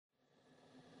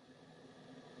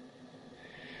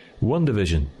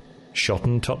WandaVision,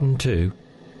 Schotten, Totten 2,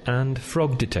 and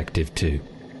Frog Detective 2,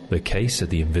 The Case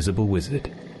of the Invisible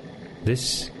Wizard.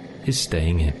 This is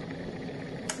Staying In.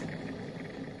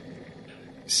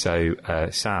 So,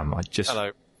 Sam, I just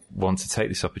want to take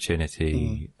this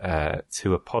opportunity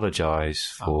to apologise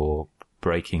for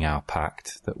breaking our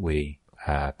pact that we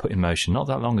put in motion not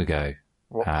that long ago.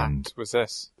 What pact was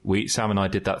this? Sam and I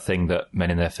did that thing that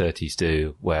men in their 30s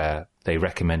do, where they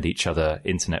recommend each other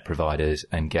internet providers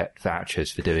and get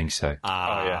vouchers for doing so.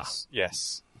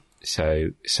 Yes.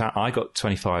 So I got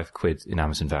 25 quid in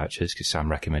Amazon vouchers because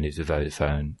Sam recommended the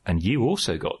Vodafone, and you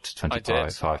also got £5.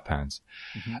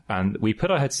 Mm-hmm. And we put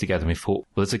our heads together and we thought,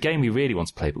 well, there's a game we really want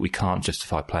to play, but we can't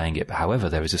justify playing it. But however,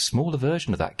 there is a smaller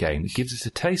version of that game that gives us a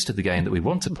taste of the game that we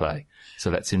want to play. So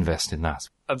let's invest in that.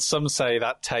 And some say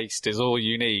that taste is all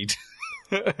you need.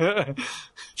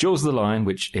 Jaws of the Lion,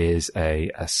 which is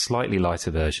a slightly lighter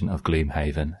version of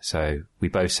Gloomhaven. So we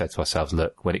both said to ourselves,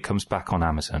 look, when it comes back on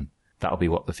Amazon, that'll be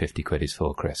what the 50 quid is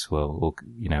for, Chris. We'll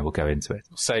go into it.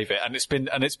 Save it. And it's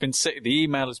been sitting, the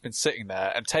email has been sitting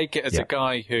there, and take it as a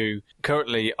guy who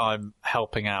currently I'm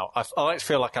helping out. I like to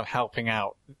feel like I'm helping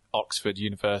out Oxford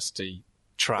University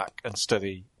track and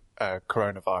study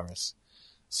coronavirus.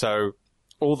 So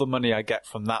all the money I get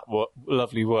from that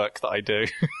lovely work that I do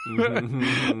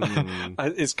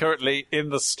is currently in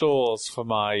the stores for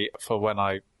when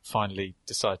I finally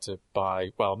decide to buy,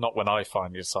 well, not when I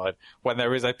finally decide, when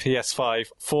there is a PS5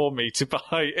 for me to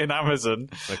buy in Amazon.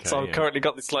 Okay, so I've currently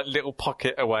got this little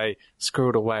pocket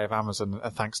squirreled away of Amazon,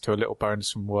 and thanks to a little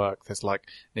bonus from work, there's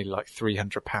nearly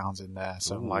 £300 in there.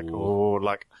 So I'm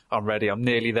I'm ready. I'm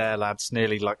nearly there, lads.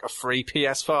 Nearly a free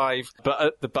PS5.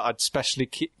 But I'd specially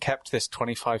kept this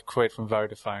 25 quid from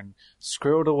Vodafone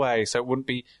squirreled away so it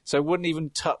wouldn't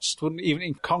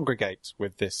even congregate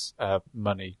with this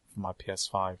money for my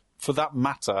PS5. For that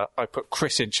matter, I put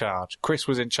Chris in charge. Chris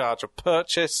was in charge of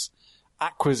purchase,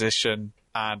 acquisition,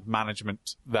 and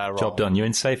management thereof. Job done. You're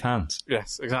in safe hands.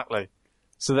 Yes, exactly.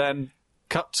 So then,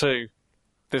 cut to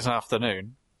this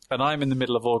afternoon, and I'm in the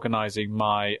middle of organising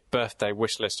my birthday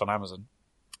wish list on Amazon.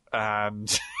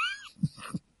 And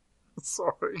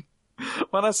sorry,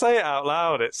 when I say it out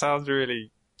loud, it sounds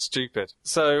really stupid.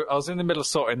 So I was in the middle of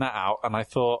sorting that out, and I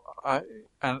thought,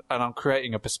 and I'm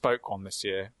creating a bespoke one this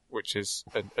year, which is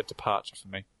a departure for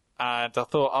me. And I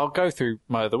thought, I'll go through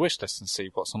my other wish list and see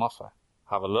what's on offer.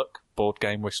 Have a look. Board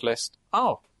game wish list.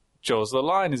 Oh, Jaws of the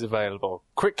Lion is available.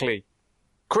 Quickly.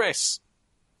 Chris.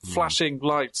 Flashing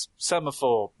lights.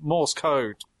 Semaphore. Morse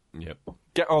code. Yep.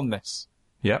 Get on this.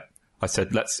 Yep. I said,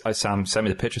 Sam sent me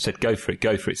the picture. I said, go for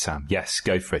it, Sam. Yes,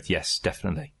 go for it. Yes,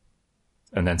 definitely.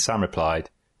 And then Sam replied,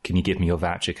 can you give me your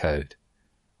voucher code?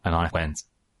 And I went,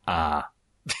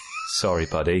 sorry,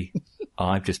 buddy.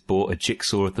 I've just bought a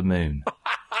Jigsaw of the Moon.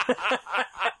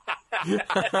 And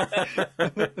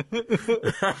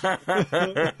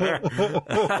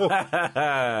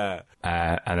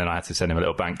then I had to send him a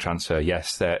little bank transfer.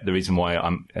 Yes, the reason why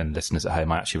and listeners at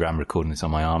home, I actually ran recording this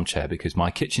on my armchair because my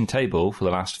kitchen table for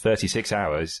the last 36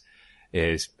 hours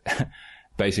is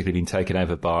basically been taken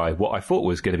over by what I thought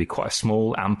was going to be quite a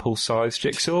small, ample-sized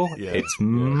jigsaw. Yeah. It's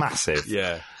massive.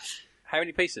 Yeah. How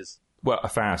many pieces? Well,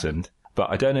 1,000. But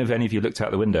I don't know if any of you looked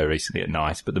out the window recently at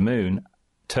night, but the moon,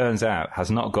 turns out, has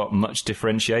not got much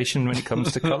differentiation when it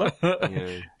comes to colour.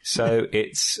 Yeah. So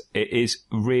it is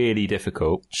really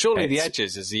difficult. Surely the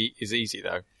edges is easy,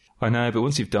 though. I know, but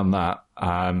once you've done that,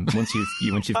 once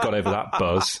you've got over that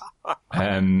buzz,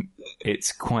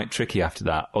 it's quite tricky after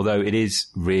that. Although it is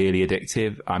really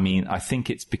addictive. I mean, I think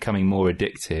it's becoming more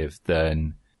addictive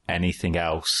than anything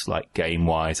else,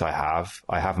 game-wise. I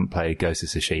haven't played Ghost of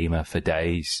Tsushima for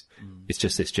days. It's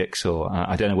just this Jigsaw.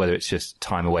 I don't know whether it's just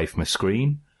time away from a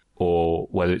screen or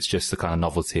whether it's just the kind of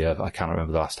novelty of, I can't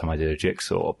remember the last time I did a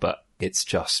Jigsaw, but it's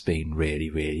just been really,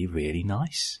 really, really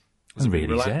nice. It's really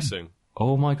relaxing. Zen.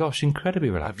 Oh my gosh,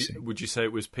 incredibly relaxing. Would you say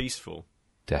it was peaceful?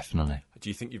 Definitely. Do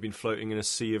you think you've been floating in a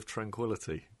sea of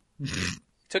tranquility?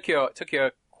 Took you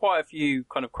quite a few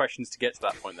kind of questions to get to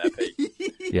that point there, Pete.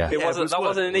 Yeah. That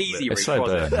wasn't an easy route, slow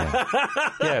was burn, it?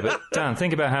 Yeah, but Dan,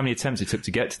 think about how many attempts it took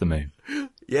to get to the moon.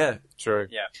 Yeah. True.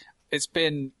 Yeah. It's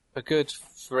been a good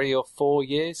 3 or 4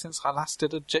 years since I last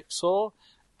did a Jigsaw,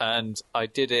 and I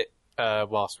did it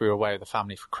whilst we were away with the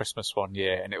family for Christmas one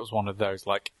year, and it was one of those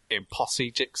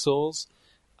impossy jigsaws,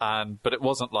 but it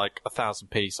wasn't 1,000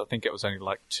 piece. I think it was only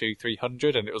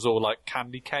 200-300, and it was all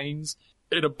candy canes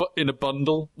in a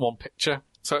bundle, one picture.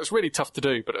 So it's really tough to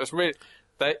do, but it was really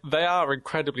they are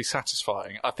incredibly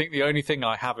satisfying. I think the only thing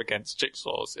I have against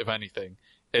jigsaws, if anything,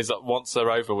 is that once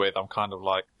they're over with, I'm kind of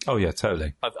oh yeah,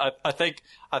 totally. I think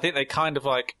they kind of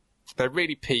they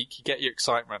really peak, you get your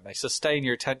excitement, they sustain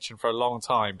your attention for a long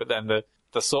time, but then the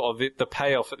sort of the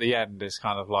payoff at the end is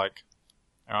kind of like,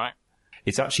 all right.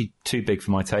 It's actually too big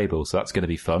for my table, so that's going to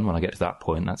be fun when I get to that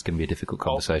point. That's going to be a difficult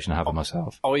conversation to have with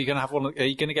myself. Oh, are you going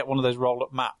to get one of those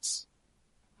roll-up mats?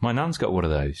 My nan's got one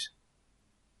of those.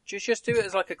 Just do it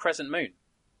as like a crescent moon.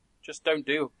 Just don't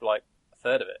do like a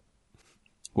third of it.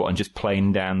 What, and just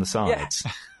plane down the sides?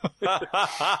 Yeah.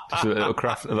 Just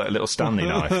a little Stanley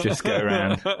knife, just go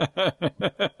around.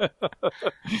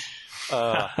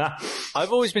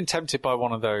 I've always been tempted by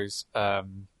one of those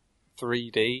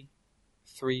 3D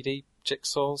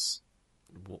jigsaws.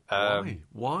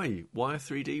 Why a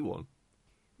 3D one?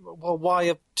 Well, why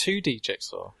a 2D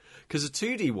jigsaw? Because a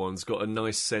 2D one's got a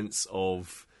nice sense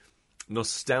of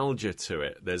nostalgia to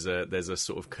it. There's a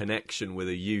sort of connection with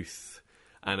a youth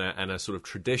and a sort of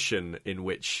tradition in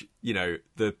which, you know,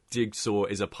 the jigsaw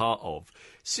is a part of.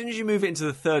 As soon as you move it into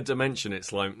the third dimension,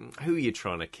 it's like, who are you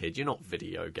trying to kid? You're not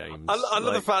video games. I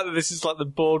love the fact that this is like the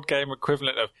board game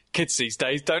equivalent of kids these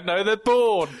days don't know they're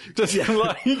bored. Just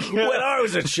like when I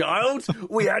was a child,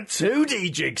 we had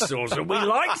 2D jigsaws and we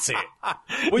liked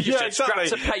it. We just had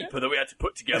scraps of paper that we had to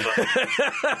put together.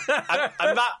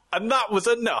 and that was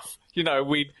enough. You know,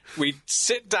 we'd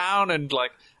sit down and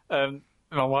like,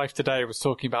 my wife today was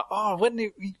talking about,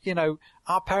 when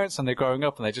our parents when they're growing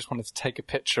up and they just wanted to take a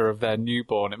picture of their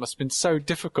newborn, it must have been so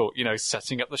difficult, you know,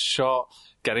 setting up the shot,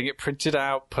 getting it printed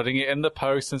out, putting it in the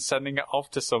post and sending it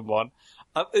off to someone.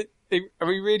 Are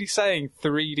we really saying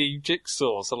 3D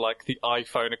jigsaws are like the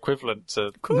iPhone equivalent to...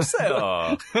 Of course they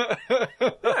are. Yeah,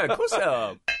 of course they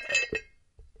are.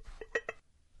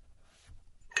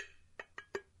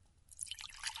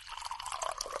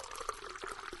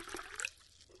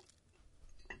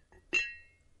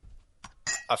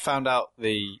 I found out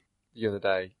the other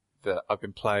day that I've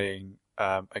been playing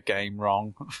a game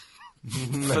wrong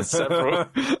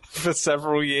for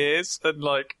several years, and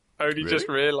like only just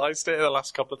realised it in the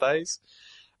last couple of days.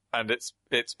 And it's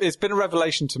been a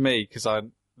revelation to me because I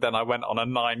went on a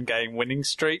 9-game winning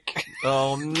streak.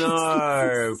 Oh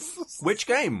no! Which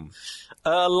game?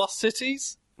 Lost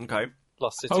Cities. Okay.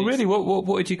 Lost Cities. Oh really?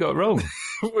 What did you got wrong?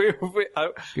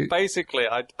 Basically,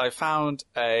 I found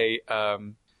a.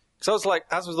 So I was like,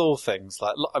 as with all things,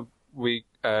 like me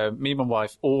and my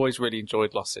wife always really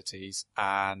enjoyed Lost Cities,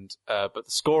 and but the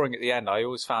scoring at the end, I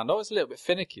always found I was a little bit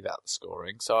finicky about the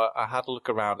scoring. So I had a look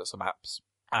around at some apps,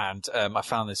 and I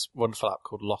found this wonderful app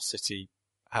called Lost City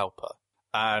Helper.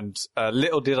 And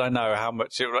little did I know how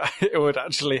much it would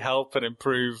actually help and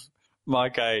improve my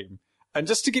game. And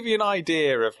just to give you an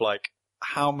idea of like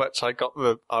how much I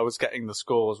was getting the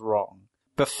scores wrong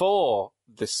before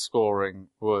this scoring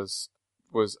was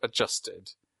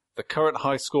adjusted, the current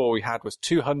high score we had was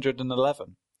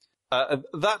 211.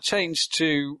 That changed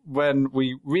to when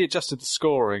we readjusted the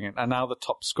scoring, and now the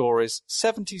top score is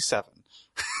 77.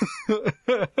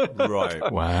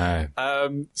 Right. Wow.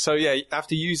 So yeah,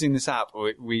 after using this app,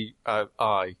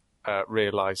 I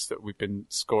realised that we've been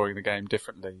scoring the game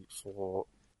differently for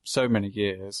so many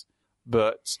years,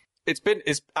 but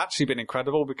it's actually been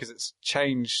incredible because it's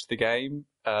changed the game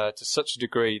to such a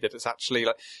degree that it's actually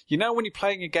like, you know, when you're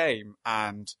playing a game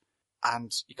and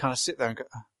you kind of sit there and go,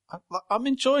 I'm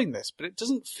enjoying this, but it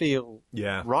doesn't feel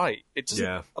right. It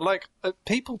doesn't like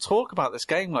people talk about this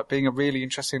game like being a really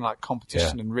interesting like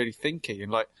competition and really thinky,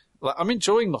 and like I'm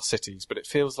enjoying Lost Cities, but it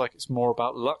feels like it's more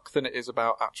about luck than it is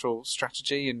about actual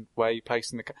strategy and where you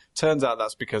place in the. Turns out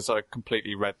that's because I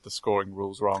completely read the scoring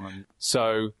rules wrong, and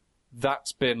so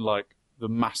that's been like the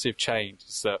massive change,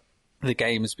 is that the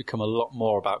game has become a lot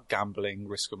more about gambling,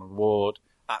 risk and reward,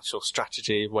 actual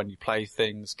strategy when you play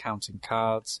things, counting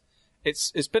cards.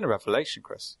 It's been a revelation,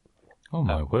 Chris. Oh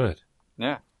my word.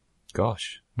 Yeah.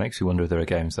 Gosh. Makes you wonder if there are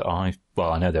games that I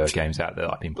know there are games out there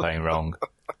that I've been playing wrong.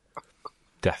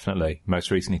 Definitely.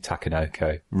 Most recently,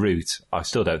 Takenoko. Root. I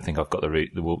still don't think I've got the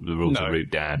rules of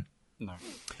Root down. No.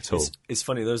 At all. It's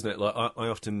funny though, isn't it? Like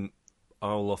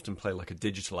I'll often play like a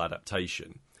digital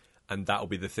adaptation, and that'll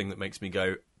be the thing that makes me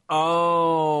go,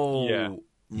 oh,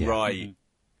 right.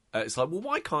 Mm-hmm. It's like, well,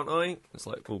 why can't I? It's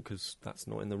like, well, because that's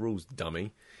not in the rules,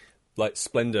 dummy. Like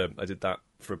Splendor, I did that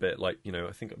for a bit. Like, you know,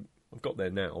 I think I've got there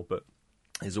now, but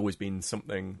there's always been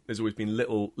something. There's always been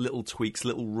little tweaks,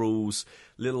 little rules,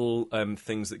 little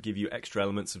things that give you extra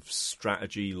elements of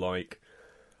strategy, like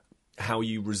how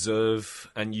you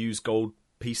reserve and use gold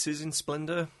pieces in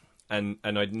Splendor. And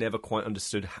I'd never quite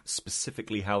understood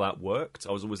specifically how that worked.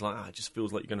 I was always like, it just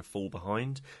feels like you're going to fall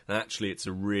behind. And actually, it's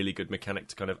a really good mechanic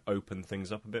to kind of open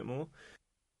things up a bit more.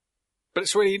 But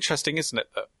it's really interesting, isn't it,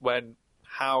 that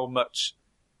how much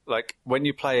like when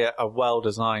you play a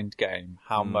well-designed game,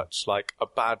 how much like a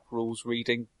bad rules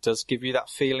reading does give you that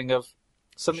feeling of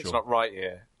something's not right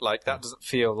here. Like that doesn't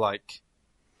feel like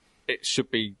it should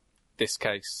be this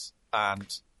case.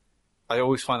 And I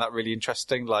always find that really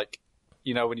interesting. Like,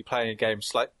 you know, when you're playing a game,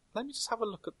 it's like, let me just have a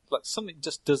look at, like, something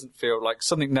just doesn't feel like,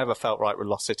 something never felt right with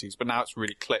Lost Cities, but now it's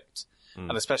really clicked.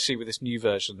 And especially with this new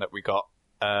version that we got,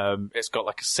 it's got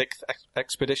like a 6th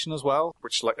expedition as well,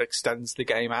 which like extends the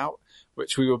game out,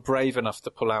 which we were brave enough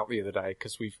to pull out the other day,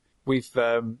 because we've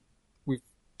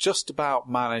just about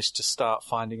managed to start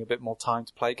finding a bit more time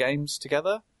to play games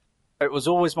together. It was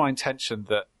always my intention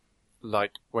that,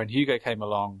 like, when Hugo came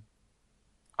along,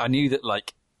 I knew that,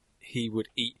 like, he would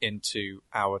eat into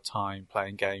our time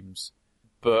playing games,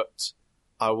 but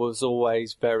I was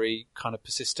always very kind of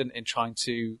persistent in trying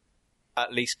to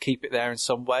at least keep it there in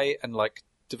some way and, like,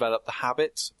 develop the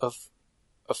habit of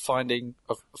finding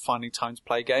time to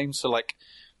play games. So, like,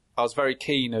 I was very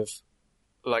keen of,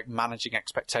 like, managing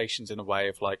expectations in a way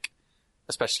of, like,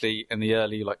 especially in the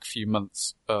early, like, few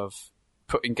months of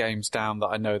putting games down that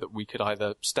I know that we could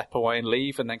either step away and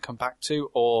leave and then come back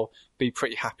to, or be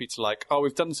pretty happy to, like, oh,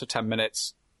 we've done this for 10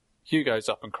 minutes, Hugo's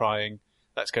up and crying,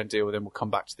 let's go and deal with him, we'll come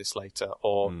back to this later,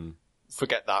 or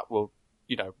forget that, we'll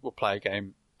play a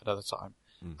game another time.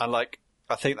 And, like,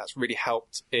 I think that's really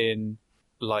helped in,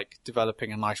 like,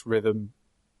 developing a nice rhythm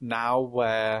now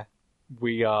where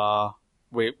we're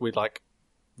like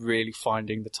really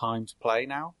finding the time to play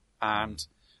now and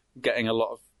getting a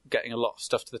lot of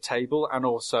stuff to the table. And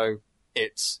also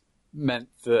it's meant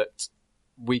that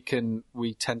we tend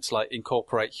to, like,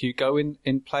 incorporate Hugo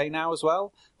in play now as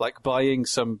well. Like, buying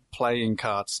some playing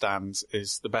card stands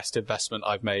is the best investment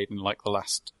I've made in, like, the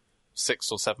last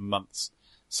 6 or 7 months.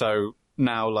 So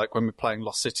now, like, when we're playing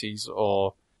Lost Cities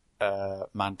or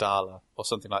Mandala or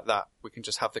something like that, we can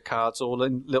just have the cards all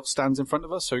in little stands in front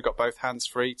of us, so we've got both hands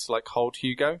free to, like, hold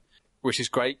Hugo, which is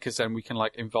great because then we can,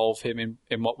 like, involve him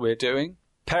in what we're doing.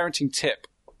 Parenting tip,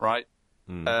 right?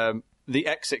 The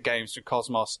exit games from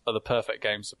Cosmos are the perfect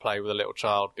games to play with a little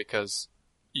child because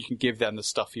you can give them the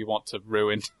stuff you want to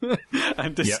ruin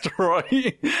and destroy.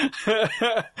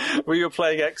 We were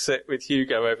playing Exit with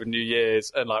Hugo over New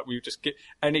Year's, and, like, we would just get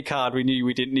any card we knew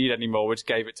we didn't need anymore, we just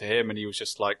gave it to him, and he was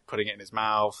just, like, putting it in his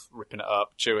mouth, ripping it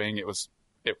up, chewing. It was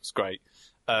great.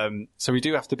 So we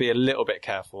do have to be a little bit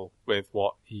careful with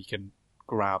what he can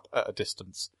grab at a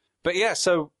distance. But yeah,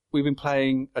 so we've been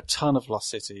playing a ton of Lost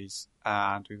Cities,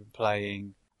 and we've been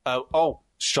playing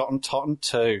Schotten, Totten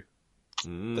 2.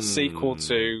 The sequel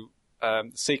to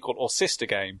sequel or sister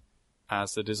game,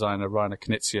 as the designer Rainer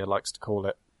Knizia likes to call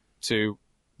it, to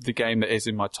the game that is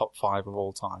in my top 5 of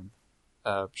all time,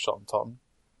 Schotten Totten,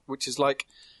 which is, like,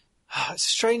 it's a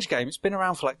strange game. It's been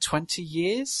around for, like, 20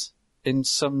 years in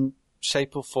some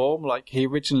shape or form. Like, he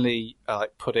originally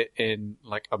put it in,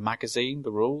 like, a magazine,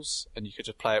 the rules, and you could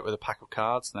just play it with a pack of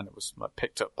cards, and then it was, like,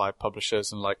 picked up by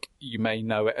publishers, and, like, you may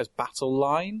know it as Battle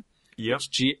Line, which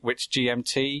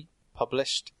GMT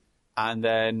published, and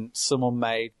then someone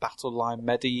made Battle Line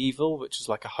Medieval, which is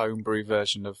like a homebrew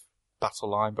version of Battle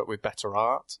Line but with better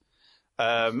art.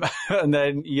 And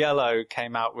then Yellow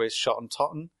came out with Schotten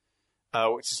Totten,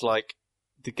 which is, like,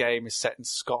 the game is set in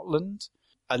Scotland.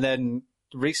 And then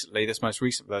recently, this most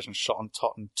recent version, Schotten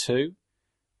Totten 2,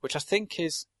 which I think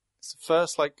is the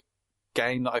first, like,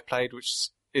 game that I played which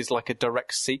is like a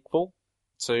direct sequel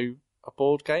to a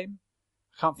board game.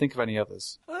 I can't think of any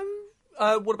others.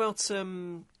 What about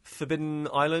Forbidden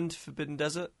Island, Forbidden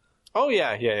Desert? Oh,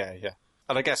 yeah.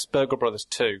 And I guess Burgle Brothers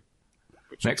 2.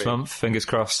 Next month, fingers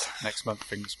crossed. Next month,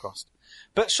 fingers crossed.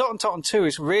 But Schotten Totten 2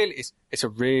 is really, it's a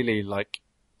really, like,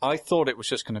 I thought it was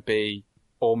just going to be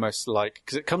almost like,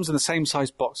 because it comes in the same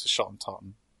size box as Schotten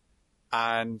Totten.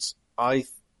 And I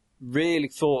really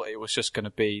thought it was just going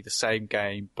to be the same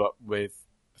game, but with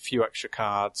a few extra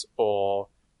cards or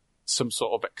some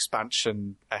sort of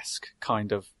expansion-esque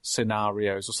kind of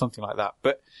scenarios or something like that.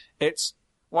 But it's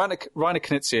Rainer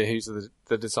Knizia, who's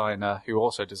the designer who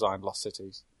also designed Lost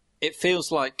Cities. It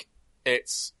feels like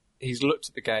he's looked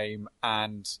at the game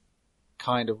and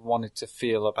kind of wanted to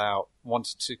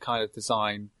kind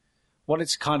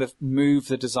of move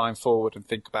the design forward and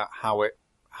think about how it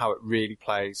really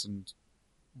plays and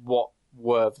what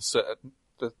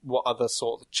other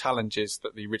sort of challenges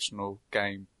that the original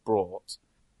game brought.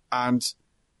 And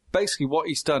basically what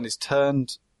he's done is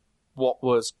turned what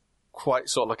was quite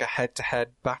sort of like a head-to-head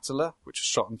battler, which was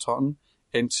Schotten Totten,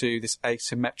 into this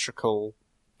asymmetrical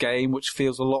game, which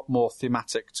feels a lot more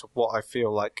thematic to what I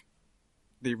feel like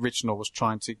the original was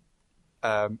trying to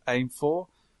aim for.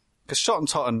 Because Schotten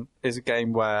Totten is a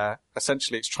game where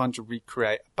essentially it's trying to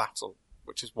recreate a battle.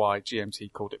 which is why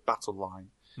GMT called it Battle Line.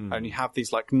 And you have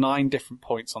these like 9 different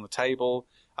points on the table,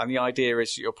 and the idea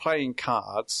is you're playing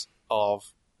cards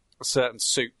of a certain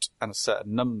suit and a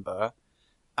certain number,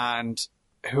 and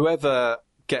whoever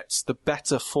gets the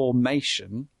better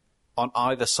formation on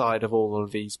either side of all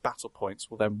of these battle points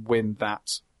will then win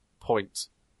that point.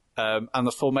 And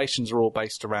the formations are all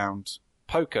based around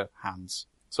poker hands.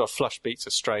 So a flush beats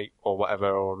a straight or whatever,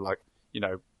 or like, you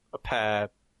know, a pair,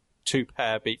 2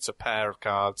 pair beats a pair of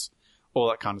cards, all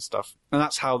that kind of stuff. And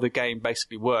that's how the game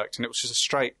basically worked. And it was just a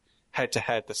straight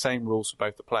head-to-head, the same rules for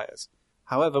both the players.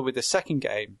 However, with the second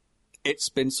game, it's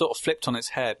been sort of flipped on its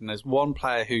head, and there's one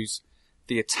player who's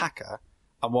the attacker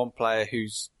and one player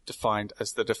who's defined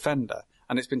as the defender.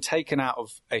 And it's been taken out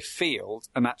of a field,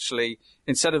 and actually,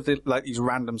 instead of these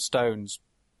random stones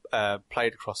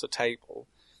played across a table,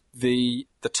 the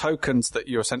tokens that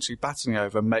you're essentially battling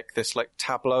over make this like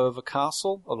tableau of a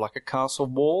castle, or like a castle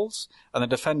walls, and the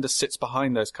defender sits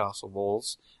behind those castle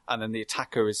walls, and then the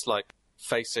attacker is like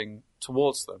facing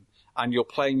towards them, and you're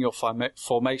playing your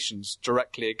formations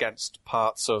directly against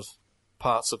parts of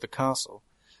the castle.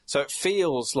 So it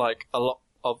feels like a lot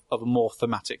of a more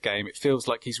thematic game. It feels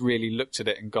like he's really looked at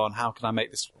it and gone, how can I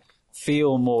make this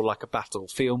feel more like a battle,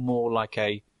 feel more like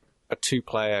a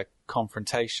 2-player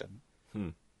confrontation?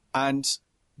 And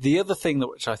the other thing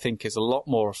which I think is a lot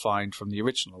more refined from the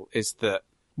original is that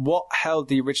what held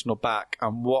the original back,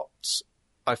 and what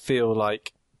I feel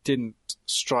like didn't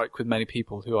strike with many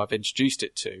people who I've introduced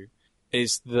it to,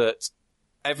 is that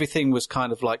everything was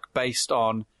kind of like based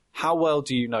on how well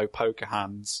do you know poker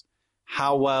hands,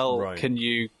 how well can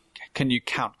you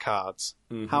count cards,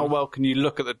 how well can you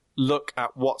look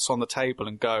at what's on the table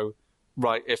and go,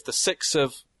 right, if the 6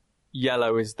 of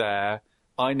yellow is there,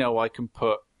 I know I can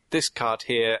put this card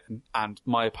here, and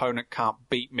my opponent can't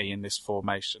beat me in this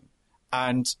formation.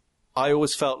 And I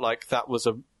always felt like that was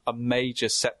a major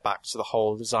setback to the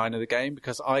whole design of the game,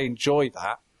 because I enjoy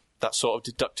that sort of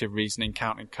deductive reasoning,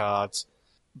 counting cards,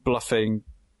 bluffing,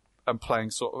 and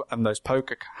playing and those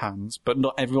poker hands, but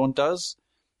not everyone does.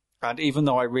 And even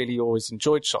though I really always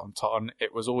enjoyed Schotten Totten,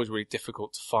 it was always really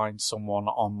difficult to find someone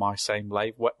on my same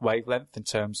wavelength in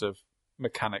terms of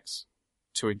mechanics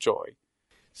to enjoy.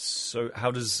 So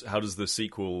how does the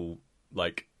sequel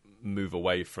like move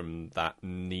away from that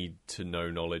need to know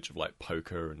knowledge of like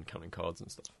poker and counting cards and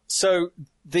stuff? So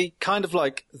the kind of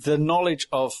like the knowledge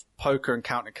of poker and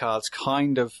counting cards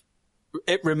kind of,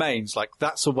 it remains like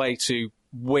that's a way to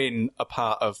win a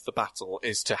part of the battle,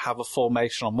 is to have a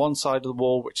formation on one side of the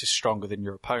wall which is stronger than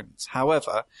your opponent's.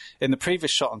 However, in the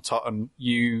previous Schotten Totten,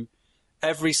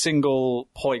 every single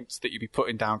point that you'd be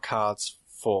putting down cards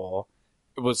for,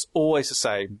 it was always the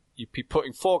same. You'd be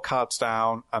putting 4 cards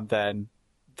down, and then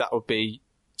that would be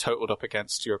totaled up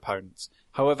against your opponents.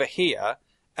 However, here,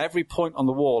 every point on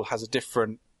the wall has a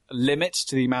different limit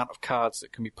to the amount of cards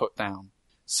that can be put down.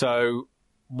 So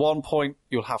one point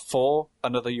you'll have 4,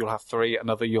 another you'll have 3,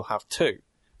 another you'll have 2.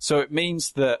 So it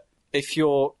means that if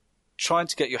you're trying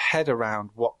to get your head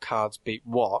around what cards beat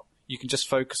what, you can just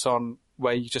focus on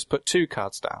where you just put 2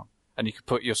 cards down, and you can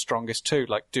put your strongest 2,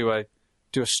 like do a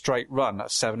straight run at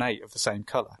 7-8 of the same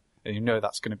colour, and you know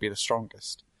that's going to be the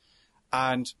strongest.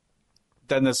 And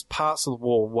then there's parts of the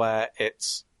wall where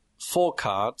it's 4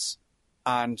 cards,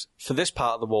 and for this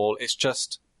part of the wall,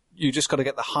 you just got to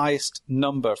get the highest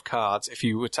number of cards if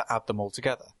you were to add them all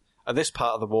together. At this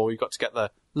part of the wall, you've got to get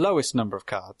the lowest number of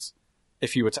cards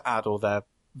if you were to add all their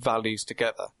values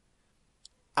together.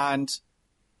 And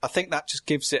I think that just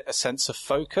gives it a sense of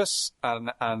focus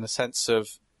and a sense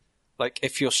of, like,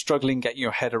 if you're struggling getting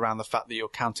your head around the fact that you're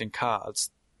counting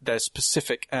cards, there's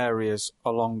specific areas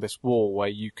along this wall where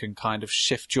you can kind of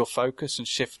shift your focus and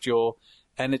shift your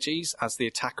energies as the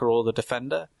attacker or the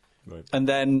defender. Right. And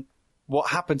then what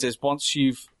happens is once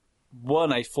you've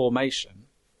won a formation,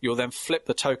 you'll then flip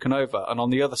the token over, and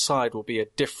on the other side will be a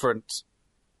different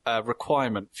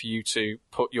requirement for you to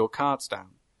put your cards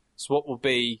down. So what will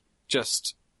be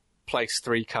just place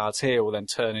 3 cards here will then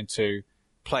turn into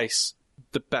place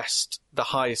the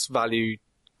highest value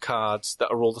cards that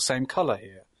are all the same colour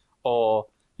here. Or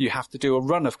you have to do a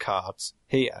run of cards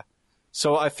here.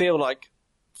 So I feel like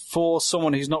for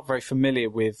someone who's not very familiar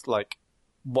with like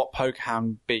what poker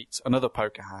hand beats another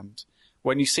poker hand,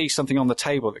 when you see something on the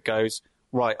table that goes,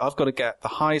 right, I've got to get the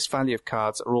highest value of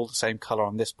cards that are all the same colour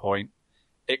on this point,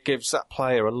 it gives that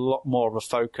player a lot more of a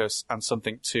focus and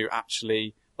something to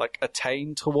actually like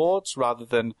attain towards, rather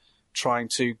than trying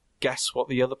to guess what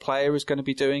the other player is going to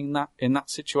be doing in that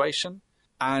situation.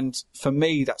 And for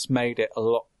me, that's made it a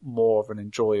lot more of an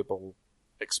enjoyable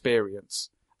experience.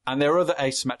 And there are other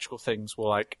asymmetrical things where,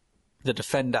 like, the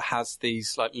defender has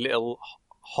these like little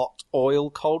hot oil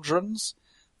cauldrons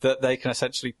that they can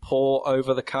essentially pour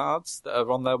over the cards that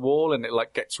are on their wall, and it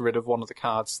like gets rid of one of the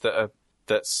cards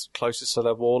that's closest to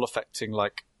their wall, affecting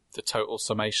like the total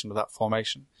summation of that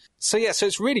formation. So yeah, so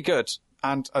it's really good,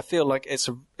 and I feel like it's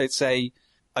a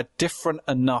different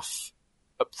enough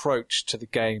approach to the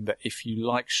game that if you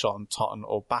like Schotten, Totten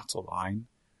or Battle Line,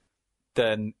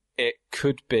 then it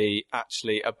could be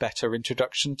actually a better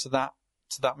introduction to that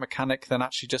mechanic than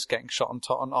actually just getting Schotten,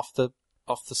 Totten off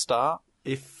the start.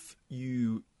 If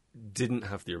you didn't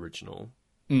have the original,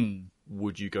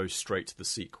 would you go straight to the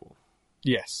sequel?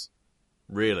 Yes.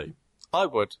 Really? I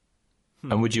would.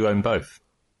 And would you own both?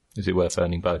 Is it worth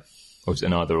owning both? Or is it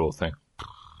an either-or thing?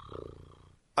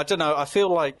 I don't know. I feel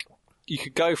like you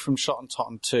could go from Schotten,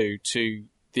 Totten 2 to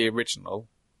the original,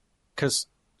 because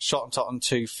Schotten, Totten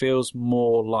 2 feels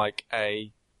more like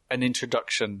an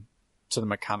introduction to the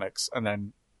mechanics, and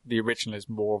then the original is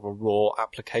more of a raw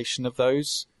application of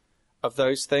those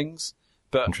things.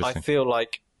 But I feel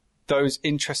like those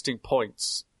interesting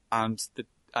points and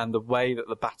the way that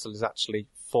the battle is actually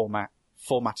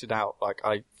formatted out, like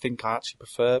I think I actually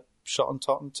prefer Schotten,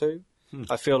 Totten 2.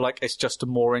 I feel like it's just a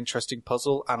more interesting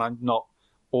puzzle, and I'm not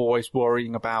always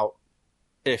worrying about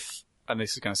if, and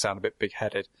this is going to sound a bit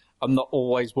big-headed, I'm not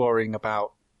always worrying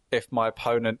about if my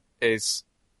opponent is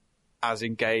as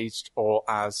engaged or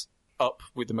as up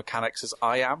with the mechanics as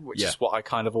I am, which is what I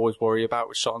kind of always worry about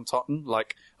with Schotten, Totten.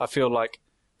 Like, I feel like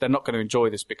they're not going to enjoy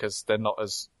this because they're not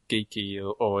as geeky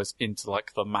or as into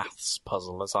like the maths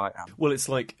puzzle as I am. Well, it's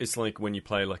like when you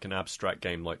play like an abstract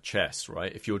game like chess,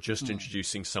 right? If you're just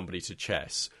introducing somebody to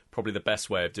chess, probably the best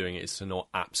way of doing it is to not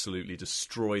absolutely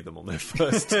destroy them on their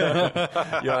first turn.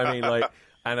 You know what I mean? Like,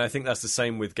 and I think that's the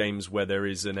same with games where there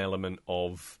is an element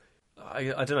of, I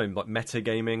don't know, like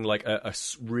metagaming, like a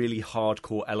really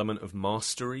hardcore element of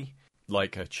mastery,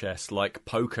 like a chess, like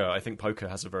poker. I think poker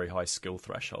has a very high skill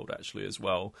threshold actually as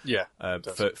well. Yeah,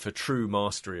 for true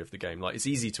mastery of the game. Like, it's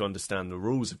easy to understand the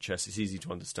rules of chess, it's easy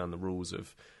to understand the rules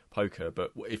of poker,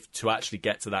 but if to actually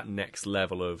get to that next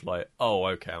level of like, oh,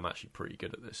 okay, I'm actually pretty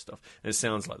good at this stuff. And it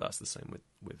sounds like that's the same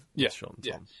with Schotten.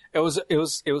 Yeah, it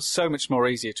was so much more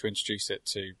easier to introduce it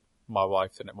to my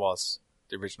wife than it was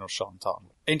the original Schotten, Totten.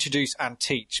 Introduce and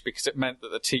teach, because it meant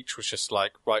that the teach was just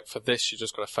like, right, for this you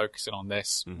just got to focus in on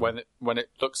this. When it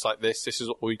looks like this is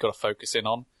all you got to focus in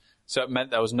on. So it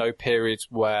meant there was no periods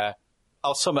where,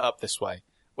 I'll sum it up this way.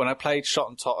 When I played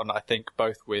Schotten, Totten, I think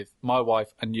both with my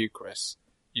wife and you, Chris,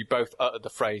 you both uttered the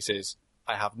phrases,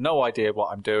 I have no idea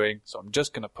what I'm doing, so I'm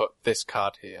just going to put this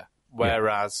card here.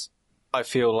 Whereas I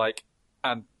feel like,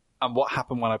 and what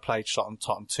happened when I played Schotten,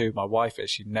 Totten 2, my wife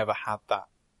actually never had that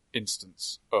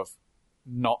instance of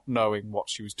not knowing what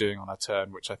she was doing on her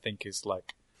turn, which I think is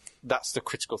like, that's the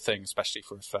critical thing, especially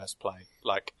for a first play.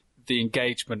 Like, the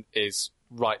engagement is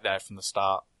right there from the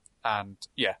start, and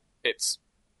yeah, it's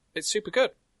super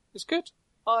good. It's good.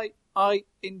 I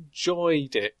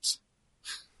enjoyed it.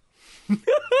 Do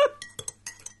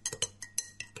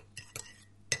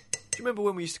you remember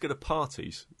when we used to go to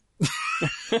parties?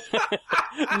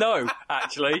 No,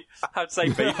 actually. I have to say,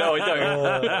 Pete, no,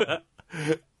 I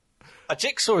don't. A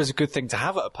jigsaw is a good thing to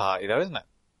have at a party, though, isn't it?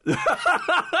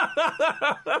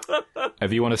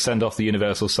 If you want to send off the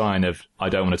universal sign of, I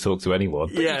don't want to talk to anyone.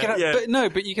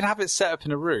 But you can have it set up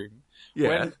in a room.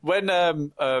 Yeah. When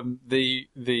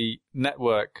the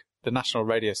network, the national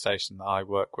radio station that I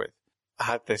work with,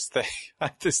 had this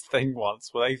thing once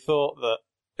where they thought that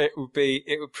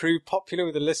it would prove popular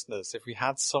with the listeners if we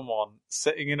had someone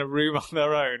sitting in a room on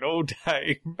their own all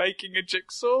day making a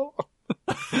jigsaw.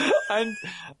 And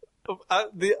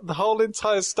the whole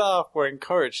entire staff were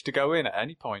encouraged to go in at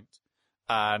any point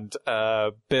and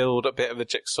build a bit of the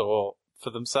jigsaw for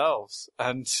themselves.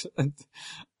 And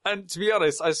to be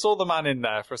honest, I saw the man in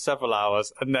there for several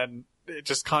hours, and then it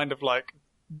just kind of like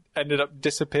ended up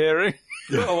disappearing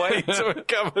away to a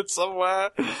cupboard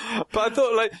somewhere. But I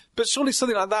thought, but surely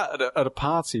something like that at a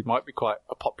party might be quite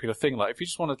a popular thing. Like, if you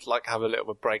just wanted to like have a little of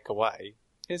a breakaway,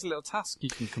 here's a little task you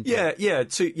can complete.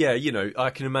 Yeah. You know, I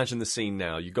can imagine the scene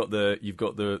now. You've got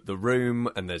the room,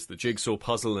 and there's the jigsaw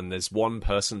puzzle, and there's one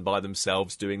person by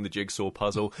themselves doing the jigsaw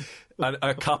puzzle, and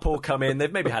a couple come in.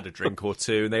 They've maybe had a drink or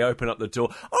two, and they open up the door.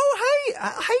 Oh,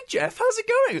 hey, Jeff, how's it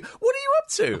going? What are you up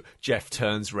to? Jeff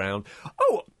turns round.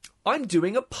 Oh, I'm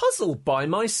doing a puzzle by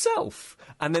myself.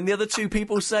 And then the other two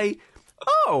people say,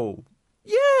 oh,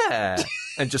 yeah,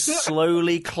 and just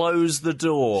slowly close the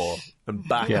door and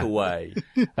back away.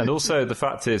 And also the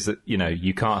fact is that, you know,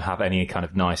 you can't have any kind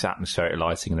of nice atmospheric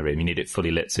lighting in the room. You need it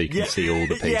fully lit so you can see all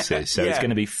the pieces. So it's going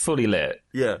to be fully lit.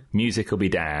 Yeah. Music will be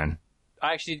down.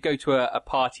 I actually did go to a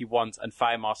party once and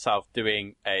found myself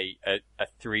doing a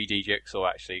 3D jigsaw.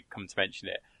 Actually, come to mention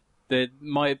it, it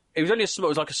was only it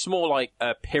was like a small like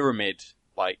pyramid,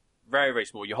 like very very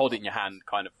small. You hold it in your hand,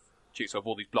 kind of jigsaw of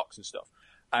all these blocks and stuff.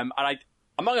 And I'm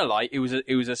not gonna lie, it was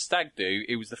a stag do.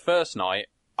 It was the first night.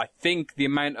 I think the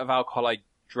amount of alcohol I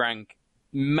drank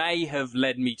may have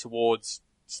led me towards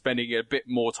spending a bit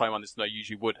more time on this than I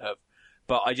usually would have.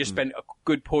 But I just spent a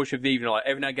good portion of the evening, like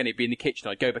every now and again, it'd be in the kitchen.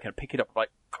 I'd go back and pick it up. I'm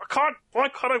like, why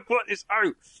can't I work this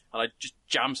out? And I'd just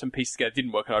jam some pieces together. It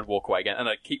didn't work, and I'd walk away again. And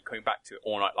I'd keep coming back to it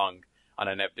all night long, and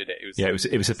I never did it.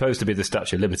 It was supposed to be the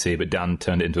Statue of Liberty, but Dan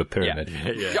turned it into a pyramid.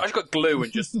 Yeah. I just got glue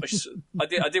and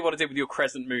I did what I did with your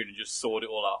crescent moon and just sawed it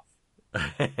all off.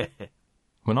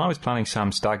 When I was planning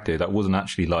Sam's stag do, that wasn't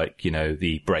actually like,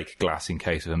 the break glass in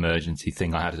case of emergency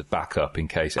thing I had as a backup in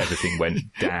case everything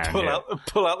went down.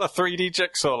 Pull out the 3D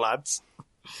jigsaw, lads.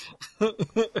 Well,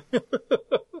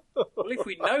 if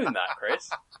we'd known that,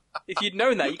 Chris, if you'd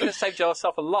known that, you could have saved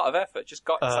yourself a lot of effort. Just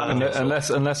got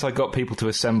unless I got people to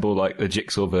assemble like the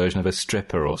jigsaw version of a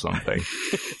stripper or something.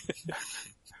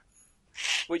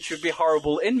 Which would be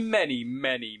horrible in many,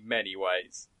 many, many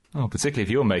ways. Oh, particularly if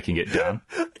you're making it, Dan.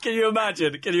 Can you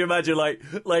imagine?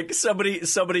 Like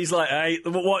somebody's like, hey,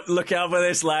 what? Look out for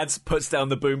this, lads! Puts down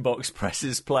the boombox,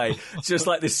 presses play. It's just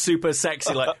like this super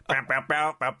sexy, like, bow, bow,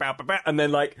 bow, bow, bow, bow, bow, and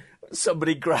then like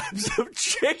somebody grabs a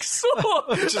jigsaw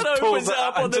and opens it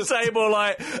up on the table,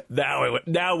 like,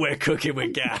 now we're cooking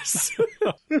with gas.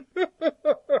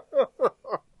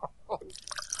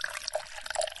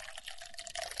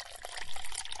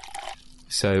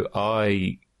 So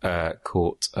I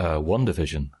caught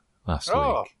WandaVision last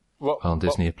week on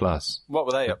Disney Plus. What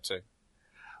were they up to?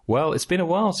 Well, it's been a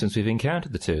while since we've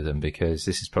encountered the two of them because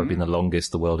this has probably been the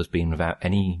longest the world has been without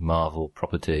any Marvel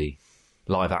property,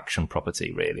 live-action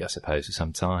property, really, I suppose, for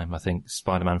some time. I think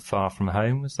Spider-Man Far From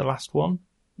Home was the last one,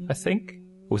 I think.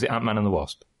 Or was it Ant-Man and the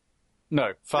Wasp?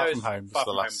 No, Far From Home was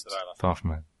the last. Far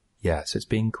From Home. Yeah, so it's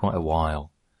been quite a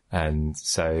while. And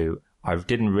so I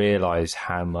didn't realise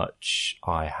how much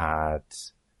I had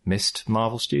missed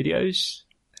Marvel Studios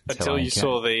until you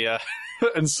saw the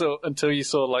until you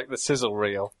saw like the sizzle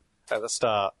reel at the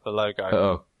start, the logo.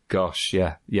 Oh gosh,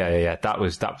 yeah. That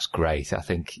was great. I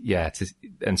think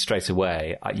and straight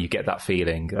away you get that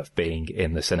feeling of being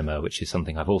in the cinema, which is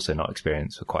something I've also not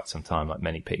experienced for quite some time, like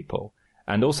many people.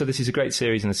 And also, this is a great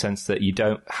series in the sense that you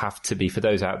don't have to be, for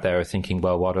those out there who are thinking,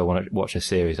 well, why do I want to watch a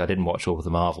series? I didn't watch all of the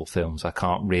Marvel films. I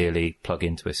can't really plug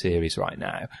into a series right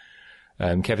now.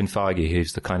 Kevin Feige,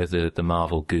 who's the kind of the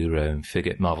Marvel guru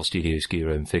and Marvel Studios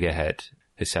guru and figurehead,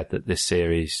 has said that this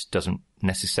series doesn't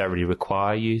necessarily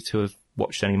require you to have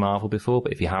watched any Marvel before,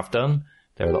 but if you have done,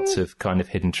 there are lots of kind of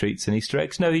hidden treats and Easter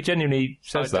eggs. No, he genuinely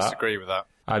says that. I disagree with that.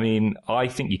 I mean, I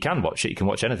think you can watch it. You can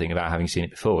watch anything without having seen it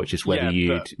before. It's just whether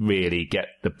you'd really get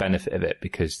the benefit of it,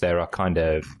 because there are kind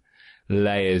of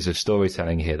layers of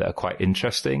storytelling here that are quite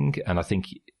interesting. And I think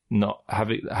not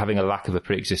having a lack of a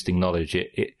pre-existing knowledge,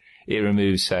 it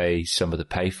removes, say, some of the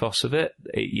pathos of it.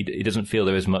 It doesn't feel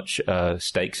there is much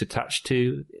stakes attached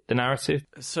to the narrative.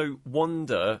 So,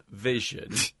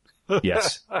 WandaVision.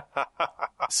 Yes.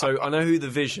 So, I know who the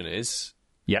Vision is.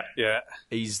 Yeah. Yeah.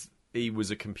 He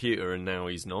was a computer and now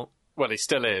he's not. Well, he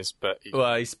still is, but...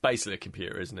 Well, he's basically a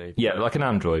computer, isn't he? Yeah, like an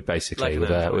android, basically, with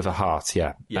a heart,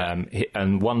 yeah.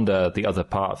 And Wanda, the other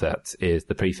part of that is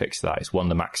the prefix to that is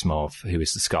Wanda Maximoff, who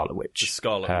is the Scarlet Witch. The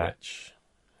Scarlet Witch.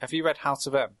 Have you read House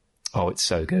of M? Oh, it's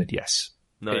so good, yes.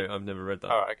 No, I've never read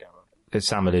that. All right, okay. As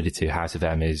Sam alluded to, House of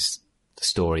M is the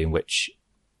story in which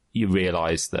you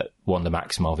realise that Wanda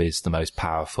Maximoff is the most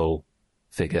powerful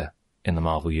figure in the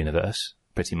Marvel Universe,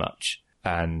 pretty much.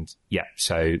 And yeah,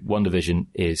 so WandaVision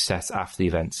is set after the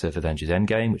events of Avengers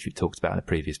Endgame, which we talked about in a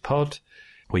previous pod,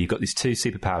 where you've got these two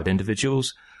superpowered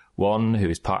individuals. One who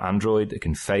is part android that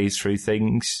can phase through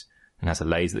things and has a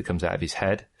laser that comes out of his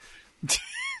head.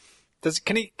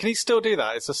 Can he still do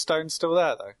that? Is the stone still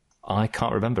there, though? I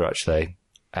can't remember, actually.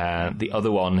 The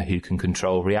other one who can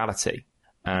control reality.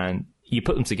 And you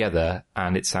put them together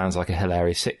and it sounds like a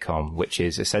hilarious sitcom, which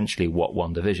is essentially what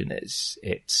WandaVision is.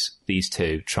 It's these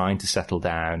two trying to settle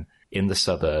down in the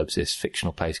suburbs, this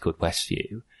fictional place called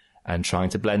Westview, and trying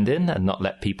to blend in and not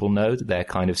let people know that they're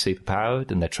kind of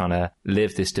superpowered, and they're trying to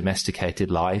live this domesticated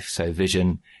life. So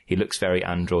Vision, he looks very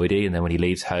androidy, and then when he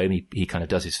leaves home, he kind of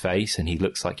does his face and he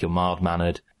looks like your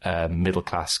mild-mannered,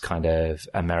 middle-class kind of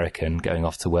American going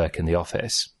off to work in the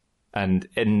office. And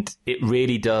it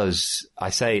really does, I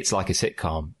say it's like a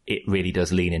sitcom, it really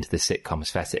does lean into the sitcom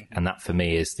aesthetic. And that for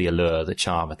me is the allure, the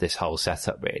charm of this whole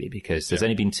setup really, because there's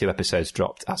only been 2 episodes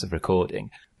dropped as of recording,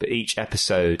 but each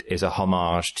episode is a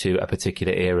homage to a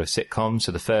particular era of sitcoms.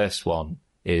 So the first one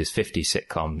is 50s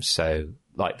sitcoms, so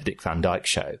like the Dick Van Dyke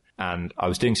Show. And I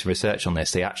was doing some research on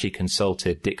this. They actually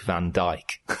consulted Dick Van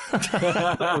Dyke. Of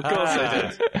course they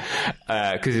did.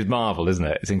 Because it's Marvel, isn't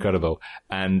it? It's incredible.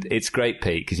 And it's great,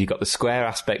 Pete, because you've got the square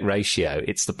aspect ratio.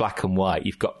 It's the black and white.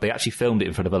 They actually filmed it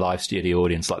in front of a live studio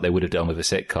audience like they would have done with a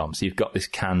sitcom. So you've got this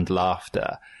canned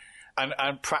laughter.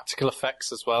 And practical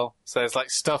effects as well. So there's like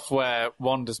stuff where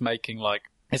Wanda's making like,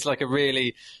 it's like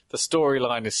the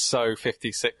storyline is so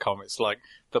 50s sitcom. It's like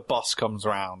the boss comes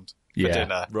round for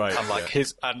dinner, right?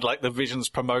 And like the Vision's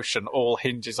promotion all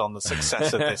hinges on the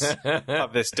success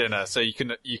of this dinner. So you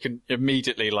can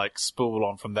immediately like spool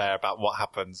on from there about what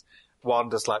happens.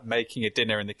 Wanda's like making a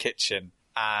dinner in the kitchen,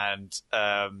 and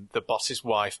the boss's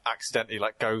wife accidentally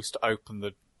like goes to open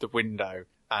the window,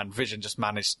 and Vision just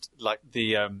managed like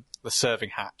the serving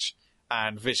hatch.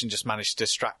 And Vision just managed to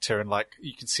distract her, and like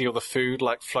you can see all the food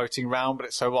like floating around, but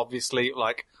it's so obviously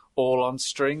like all on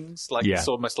strings, like it's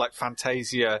almost like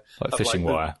Fantasia, like fishing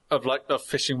wire, of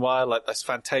fishing wire, like this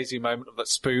Fantasia moment of that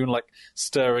spoon like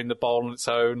stirring the bowl on its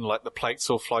own, like the plates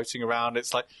all floating around.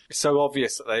 It's like it's so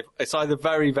obvious that it's either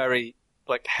very very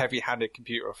like heavy-handed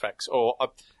computer effects, or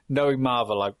knowing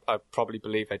Marvel, I probably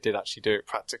believe they did actually do it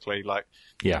practically. Like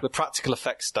the practical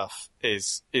effects stuff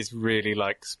is really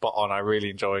like spot on. I really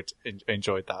enjoyed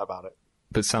that about it.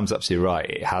 But Sam's absolutely right.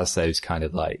 It has those kind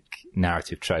of like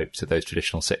narrative tropes of those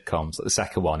traditional sitcoms. Like the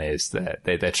second one is that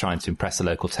they're trying to impress a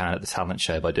local town at the talent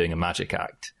show by doing a magic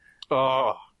act.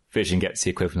 Oh. Vision gets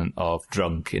the equivalent of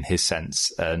drunk in his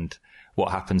sense. And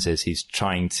what happens is he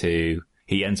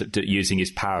ends up using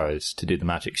his powers to do the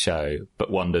magic show,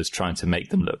 but Wanda's trying to make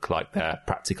them look like they're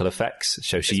practical effects.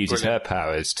 So she uses her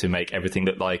powers to make everything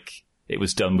look like it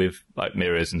was done with like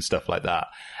mirrors and stuff like that.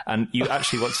 And you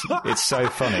actually it's so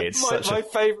funny. It's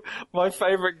my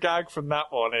favorite gag from that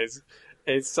one is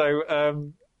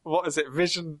so, what is it?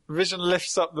 Vision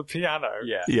lifts up the piano.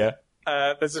 Yeah. Yeah.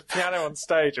 There's a piano on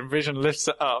stage and Vision lifts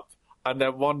it up, and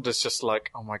then Wanda's just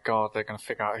like, oh my God, they're going to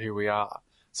figure out who we are.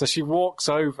 So she walks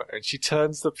over and she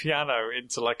turns the piano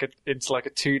into like a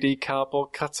 2D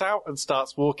cardboard cutout and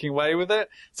starts walking away with it.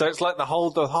 So it's like the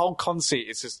whole conceit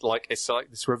is just like, it's like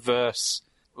this reverse,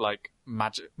 like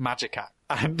magic act.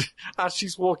 And as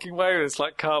she's walking away with this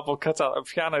like cardboard cutout of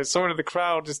piano, someone in the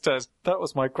crowd just says, "That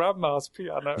was my grandma's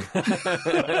piano."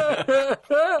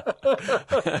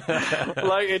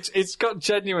 Like it's got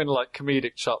genuine like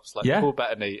comedic chops, like Paul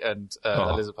Bettany and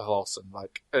Elizabeth Olsen,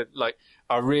 like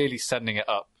are really sending it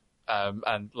up,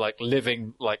 and like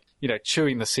living, like, you know,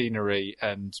 chewing the scenery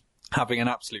and having an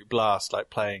absolute blast, like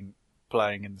playing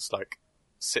in this like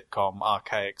sitcom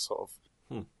archaic sort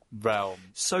of realm.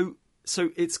 So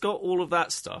it's got all of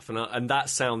that stuff, and that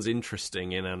sounds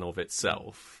interesting in and of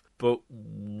itself. But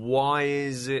why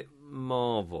is it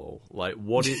Marvel? Like,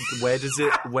 where does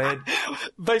it?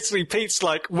 Basically, Pete's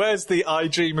like, where's the I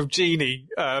Dream of Jeannie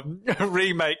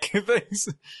remake things?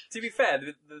 To be fair,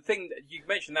 the thing that you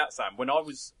mentioned that, Sam, when I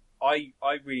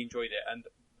really enjoyed it, and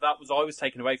I was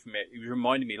taken away from it. It was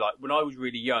reminding me, like, when I was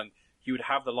really young, you would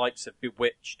have the likes of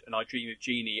Bewitched and I Dream of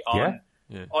Jeannie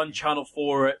on Channel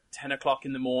 4 at 10 o'clock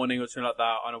in the morning or something like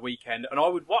that on a weekend, and I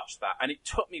would watch that, and it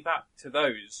took me back to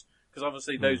those, because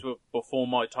obviously those were before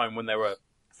my time when they were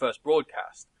first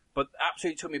broadcast, but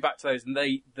absolutely took me back to those, and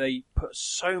they put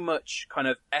so much kind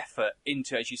of effort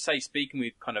into, as you say, speaking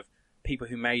with kind of people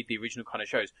who made the original kind of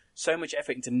shows, so much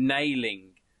effort into nailing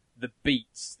the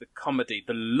beats, the comedy,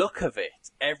 the look of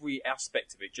it, every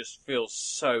aspect of it just feels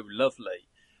so lovely.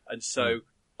 And so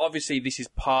obviously this is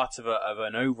part of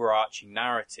an overarching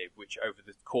narrative, which over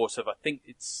the course of, I think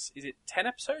is it 10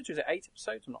 episodes or is it 8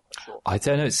 episodes? I'm not quite sure. I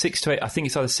don't know. It's 6 to 8. I think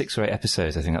it's either 6 or 8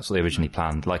 episodes. I think that's what they originally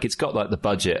planned. Like, it's got like the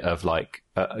budget of like,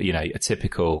 a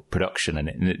typical production in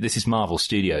it. And this is Marvel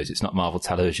Studios. It's not Marvel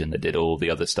Television that did all the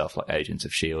other stuff like Agents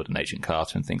of S.H.I.E.L.D. and Agent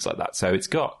Carter and things like that. So it's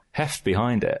got heft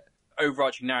behind it.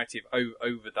 Overarching narrative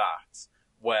over that,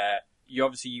 where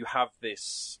you have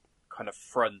this kind of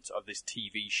front of this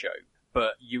TV show,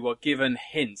 but you are given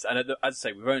hints, and as I say,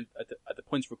 at the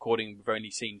point of recording, we've only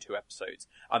seen 2 episodes,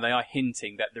 and they are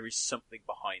hinting that there is something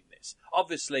behind this.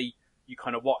 Obviously, you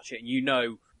kind of watch it, and you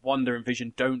know Wanda and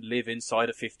Vision don't live inside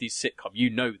a 50s sitcom. You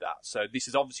know that, so this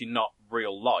is obviously not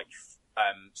real life.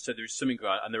 So there is something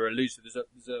going on, and there are elusive.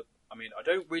 I mean, I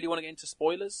don't really want to get into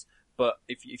spoilers, but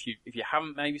if you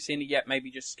haven't maybe seen it yet,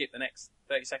 maybe just skip the next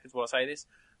 30 seconds while I say this.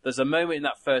 There's a moment in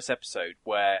that first episode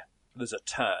where there's a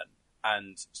turn,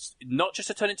 and not just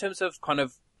a turn in terms of kind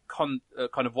of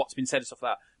what's been said and stuff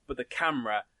like that, but the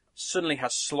camera suddenly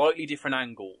has slightly different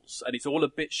angles, and it's all a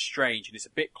bit strange, and it's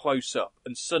a bit close up,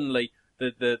 and suddenly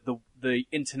the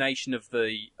intonation of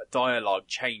the dialogue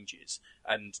changes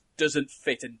and doesn't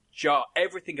fit, and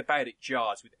everything about it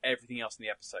jars with everything else in the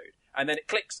episode, and then it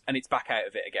clicks and it's back out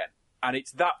of it again, and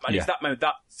it's that moment,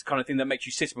 that's the kind of thing that makes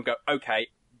you sit and go, okay,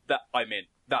 that I'm in,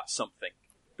 that's something,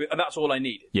 and that's all I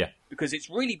needed. Yeah, because it's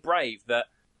really brave that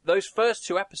those first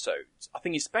 2 episodes, I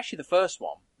think especially the first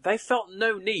one, they felt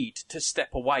no need to step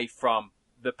away from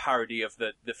the parody of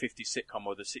the 50s sitcom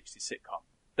or the 60s sitcom.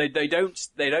 They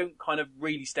don't kind of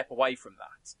really step away from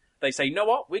that. They say, you know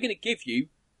what, we're going to give you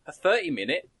a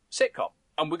 30-minute sitcom,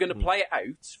 and we're going to play it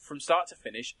out from start to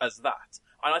finish as that.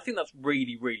 And I think that's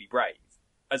really, really brave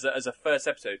as a first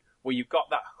episode, where you've got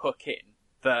that hook in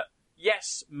that,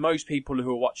 yes, most people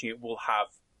who are watching it will have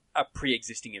a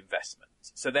pre-existing investment,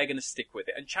 so they're going to stick with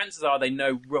it. And chances are they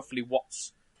know roughly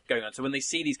what's going on. So when they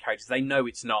see these characters, they know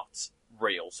it's not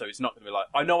real. So it's not going to be like,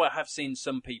 I know I have seen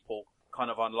some people kind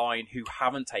of online who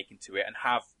haven't taken to it and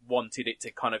have wanted it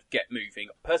to kind of get moving.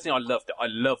 Personally, I loved it. I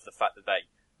love the fact that they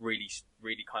really,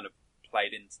 really kind of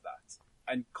played into that.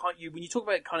 And when you talk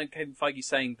about kind of Kevin Feige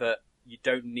saying that you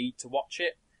don't need to watch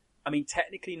it, I mean,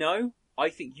 technically, no. I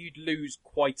think you'd lose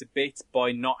quite a bit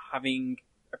by not having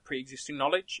a pre-existing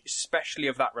knowledge, especially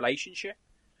of that relationship,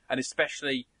 and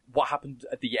especially what happened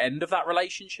at the end of that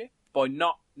relationship. By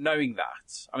not knowing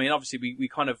that, I mean, obviously we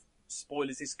kind of,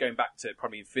 spoilers, this is going back to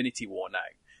probably Infinity War now,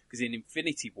 because in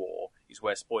Infinity War is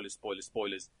where, spoilers,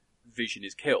 Vision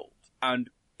is killed. And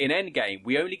in Endgame,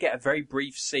 we only get a very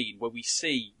brief scene where we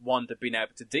see Wanda being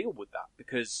able to deal with that,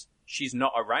 because she's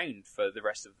not around for the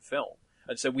rest of the film.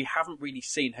 And so we haven't really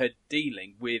seen her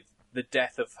dealing with the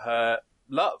death of her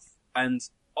love. And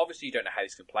obviously you don't know how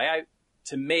this can play out.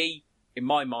 To me, in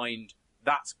my mind,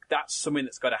 that's something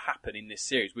that's got to happen in this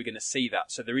series. We're going to see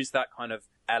that. So there is that kind of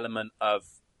element of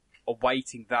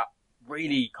awaiting that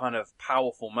really kind of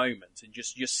powerful moment, and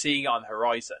just you're seeing it on the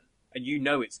horizon, and you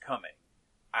know it's coming.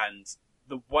 And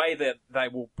the way that they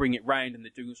will bring it round, and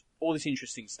they're doing all this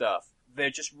interesting stuff, they're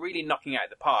just really knocking it out of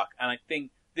the park. And I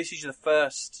think this is the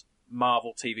first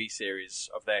Marvel TV series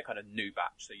of their kind of new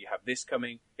batch. So you have this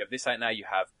coming, you have this out now, you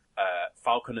have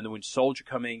Falcon and the Winter Soldier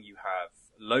coming, you have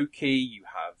Loki, you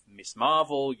have Miss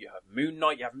Marvel, you have Moon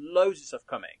Knight, you have loads of stuff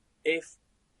coming. If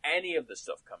any of the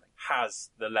stuff coming has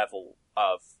the level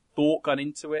of thought gone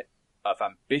into it, of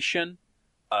ambition,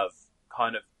 of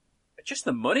kind of just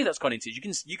the money that's gone into it,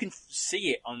 you can see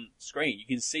it on screen. You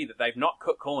can see that they've not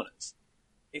cut corners.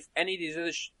 If any of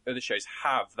these other shows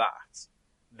have that,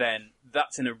 then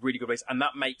that's in a really good place, and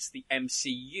that makes the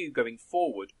MCU going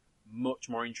forward much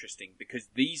more interesting, because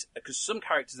some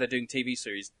characters they're doing TV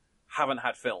series haven't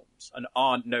had films and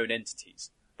aren't known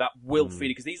entities that will feed it,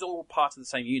 because these are all part of the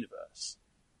same universe.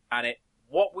 And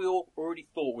what we all already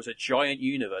thought was a giant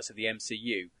universe of the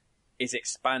MCU is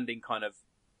expanding kind of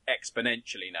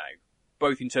exponentially now,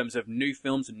 both in terms of new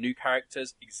films and new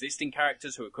characters, existing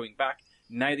characters who are coming back,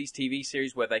 now these TV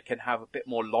series where they can have a bit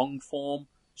more long form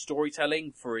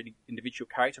storytelling for an individual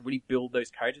character, really build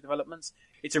those character developments.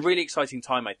 It's a really exciting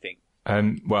time, I think.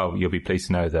 Well, you'll be pleased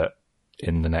to know that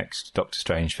in the next Doctor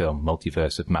Strange film,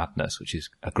 Multiverse of Madness, which is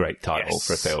a great title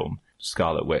for a film,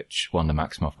 Scarlet Witch, Wanda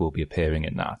Maximoff will be appearing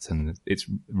in that. And it's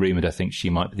rumoured, I think,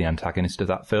 she might be the antagonist of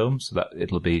that film, so that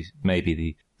it'll be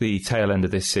maybe the tail end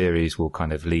of this series will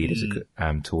kind of lead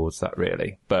towards that,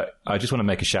 really. But I just want to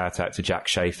make a shout out to Jack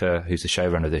Schaefer, who's the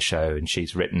showrunner of this show, and she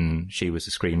was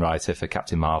the screenwriter for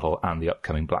Captain Marvel and the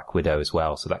upcoming Black Widow as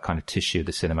well. So that kind of tissue of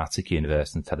the cinematic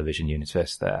universe and television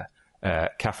universe there.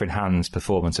 Catherine Hahn's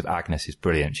performance of Agnes is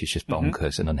brilliant. She's just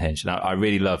bonkers and unhinged. And I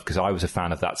really love, because I was a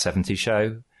fan of that 70s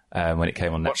show when it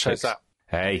came on Netflix. What show's that?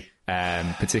 Hey,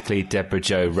 particularly Deborah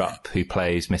Jo Rupp, who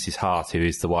plays Mrs. Hart, who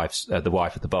is the wife of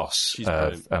the boss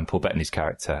of Paul Bettany's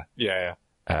character. Yeah.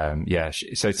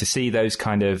 So to see those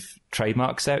kind of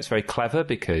trademarks there, it's very clever,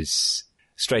 because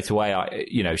straight away,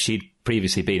 she'd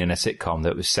previously been in a sitcom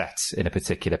that was set in a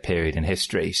particular period in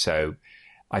history. So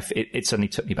it suddenly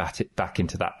took me back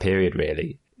into that period,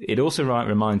 really. It also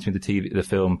reminds me of the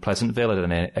film Pleasantville. I don't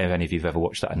know if any of you have ever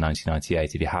watched that in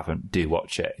 1998. If you haven't, do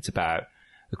watch it. It's about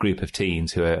a group of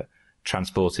teens who are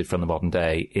transported from the modern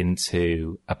day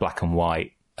into a black and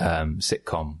white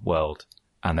sitcom world,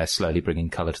 and they're slowly bringing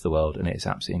colour to the world, and it's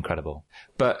absolutely incredible.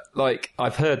 But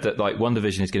I've heard that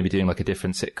WandaVision is going to be doing a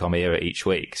different sitcom era each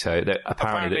week. So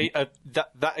apparently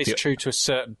that is true to a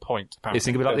certain point. Apparently. It's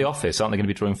going to be like The Office, aren't they? Going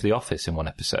to be drawing for The Office in one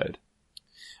episode?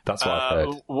 That's what I've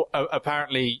heard.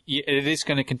 Apparently, it is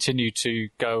going to continue to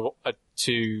go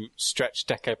to stretch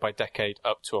decade by decade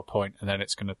up to a point, and then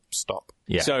it's going to stop.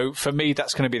 Yeah. So for me,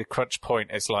 that's going to be the crunch point.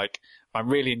 It's like I'm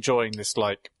really enjoying this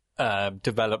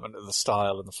development of the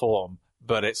style and the form,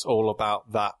 but it's all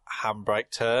about that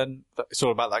handbrake turn. It's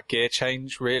all about that gear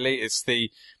change. Really, it's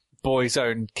the boy's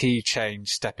own key change,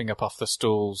 stepping up off the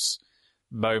stools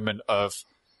moment of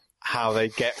how they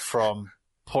get from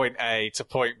point A to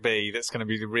point B. That's going to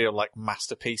be the real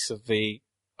masterpiece of the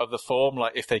form.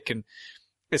 Like if they can.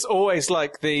 It's always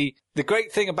like the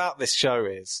great thing about this show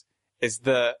is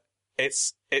that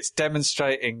it's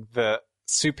demonstrating that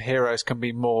superheroes can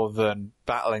be more than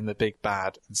battling the big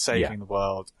bad and saving the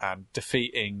world and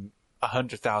defeating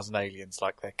 100,000 aliens.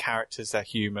 Like they're characters, they're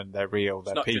human, they're real,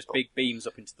 they're people. people. It's not just big beams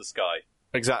up into the sky.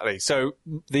 Exactly. So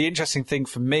the interesting thing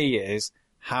for me is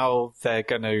how they're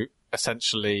going to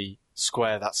essentially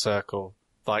square that circle.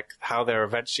 Like how they're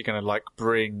eventually going to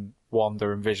bring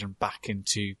Wanda and Vision back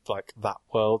into that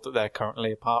world that they're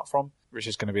currently apart from, which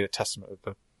is going to be a testament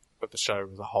of the show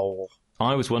as a whole.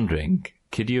 I was wondering,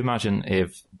 could you imagine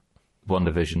if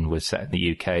WandaVision was set in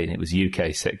the UK and it was UK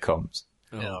sitcoms?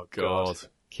 Oh God.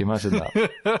 Can you imagine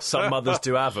that? Some mothers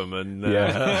do have them, and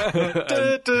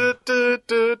The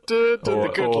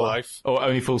Good Life, or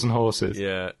Only Fools and Horses.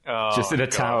 Yeah, just in a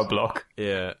tower block.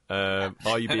 Yeah.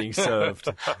 Are you being served?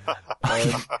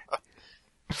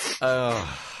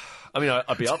 I mean,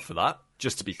 I'd be up for that.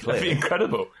 Just to be clear, That'd be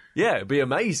incredible. Yeah, it'd be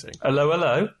amazing. Hello,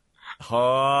 hello.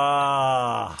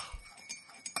 Ah.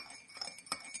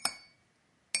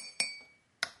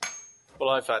 Well,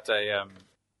 I've had a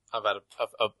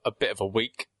bit of a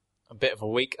week. A bit of a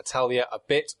week, I tell you, a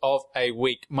bit of a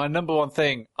week. My number one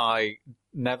thing I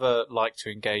never like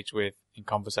to engage with in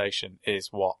conversation is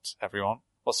what, everyone?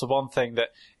 What's the one thing that,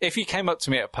 if you came up to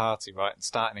me at a party, right, and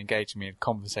started engaging me in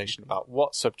conversation about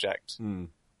what subject,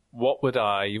 what would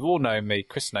you've all known me,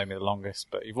 Chris known me the longest,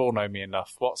 but you've all known me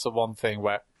enough. What's the one thing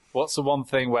where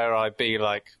I'd be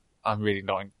like, I'm really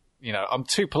not, I'm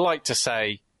too polite to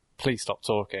say, please stop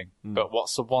talking. But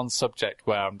what's the one subject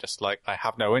where I'm just like, I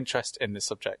have no interest in this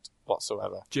subject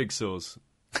whatsoever? Jigsaws.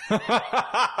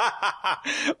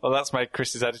 Well, that's made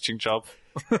Chris's editing job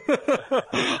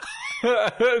a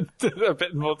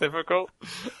bit more difficult.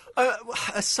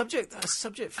 A subject for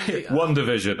me.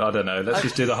 WandaVision, I don't know. Let's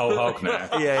just do the whole hog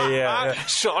now. Yeah.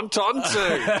 Sean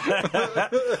Tontu.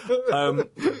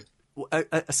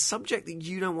 A subject that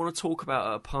you don't want to talk about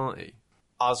at a party.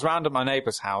 I was round at my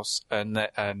neighbour's house, and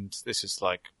this is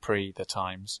pre the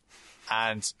times,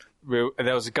 and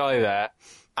there was a guy there,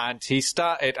 and he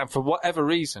started, and for whatever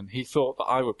reason, he thought that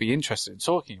I would be interested in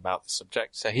talking about the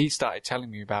subject, so he started telling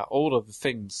me about all of the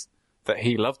things that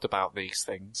he loved about these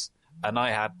things, and I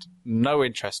had no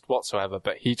interest whatsoever,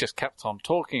 but he just kept on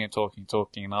talking, and I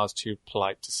was too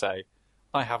polite to say,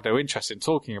 I have no interest in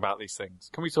talking about these things.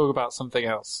 Can we talk about something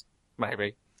else,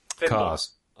 maybe?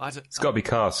 Cars. It's got to be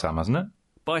cars, Sam, hasn't it?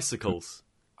 Bicycles.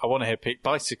 I want to hear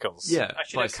bicycles. Yeah,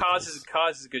 actually, cars is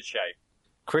a good shape.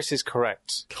 Chris is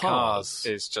correct. Cars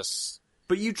is just...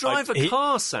 But you drive a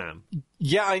car, Sam.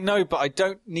 Yeah, I know, but I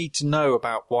don't need to know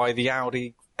about why the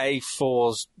Audi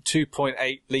A4's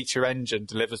 2.8 litre engine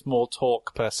delivers more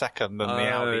torque per second than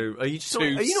the Audi. Are you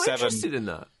not interested in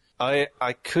that?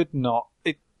 I could not.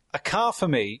 A car for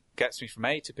me gets me from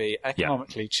A to B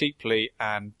economically, cheaply,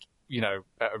 and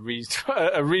at a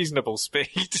reasonable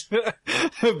speed,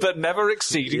 but never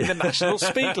exceeding the national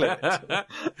speed limit.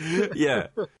 Yeah.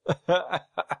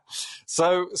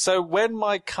 So when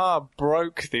my car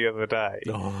broke the other day,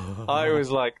 I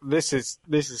was like, this is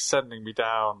sending me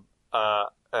down a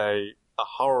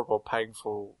horrible,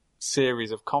 painful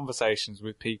series of conversations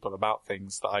with people about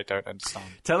things that I don't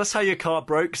understand. Tell us how your car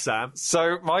broke, Sam.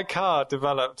 So my car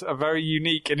developed a very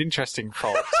unique and interesting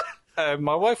fault.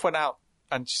 My wife went out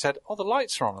and she said, "Oh, the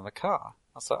lights are on in the car."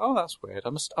 I was like, "Oh, that's weird.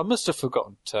 I must have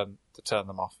forgotten to turn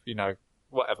them off.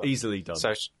 Whatever." Easily done.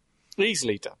 So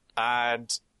easily done. And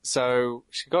so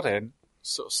she got in,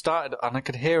 sort of started, and I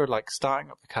could hear her starting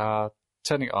up the car,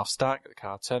 turning it off, starting the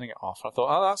car, turning it off. I thought,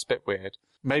 "Oh, that's a bit weird."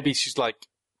 Maybe she's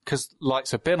because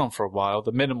lights have been on for a while.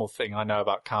 The minimal thing I know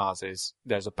about cars is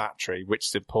there's a battery, which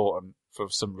is important for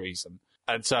some reason.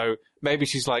 And so maybe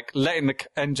she's letting the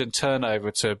engine turn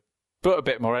over to put a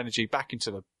bit more energy back into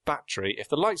the battery if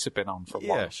the lights have been on for a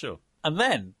while. Yeah, sure. And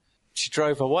then she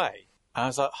drove away. And I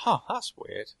was like, that's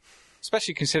weird.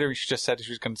 Especially considering she just said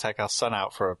she was going to take our son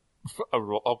out for a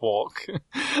walk.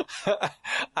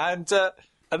 And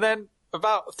then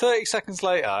about 30 seconds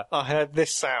later, I heard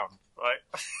this sound, right?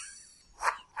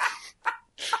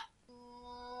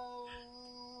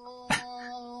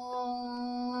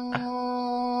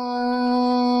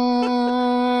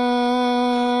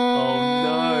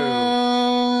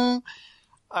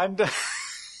 And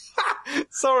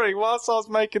sorry, whilst I was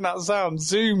making that sound,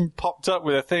 Zoom popped up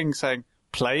with a thing saying,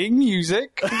 playing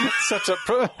music, set up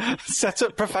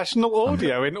professional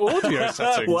audio in audio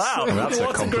settings. Wow, that's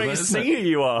what a great singer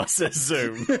you are, says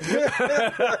Zoom.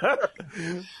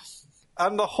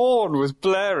 And the horn was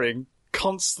blaring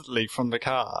constantly from the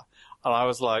car. And I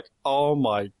was like, oh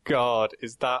my God,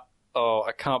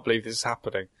 I can't believe this is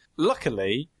happening.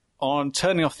 Luckily, on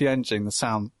turning off the engine, the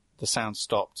sound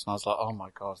stopped. And I was like, oh my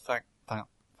God, thank.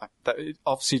 That it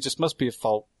obviously just must be a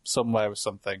fault somewhere with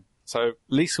something. So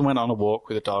Lisa went on a walk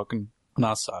with the dog and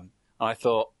our son. And I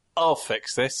thought, I'll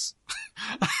fix this.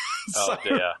 Oh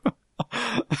dear.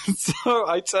 So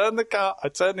I turned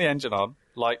the engine on,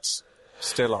 lights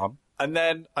still on. And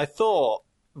then I thought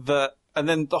and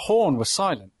then the horn was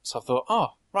silent. So I thought,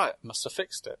 oh, right, I must have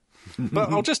fixed it. But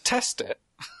I'll just test it.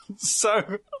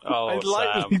 So I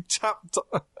lightly tapped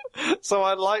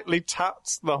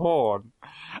the horn.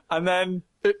 And then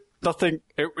it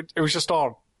was just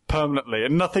on permanently.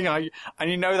 And nothing, and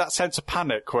you know that sense of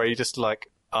panic where you're just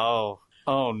like, oh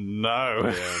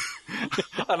no. Yeah.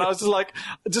 And I was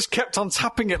just kept on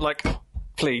tapping it like,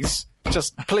 please,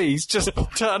 just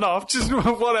turn off. Just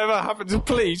whatever happens,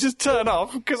 please, just turn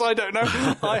off, because I don't know.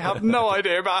 I have no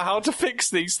idea about how to fix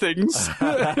these things.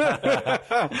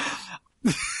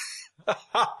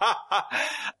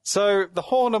 So the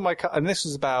horn on my car, and this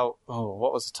was about,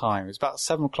 what was the time? It was about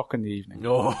 7:00 in the evening.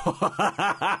 Oh.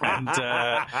 And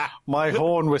my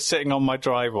horn was sitting on my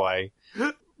driveway,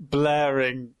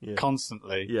 blaring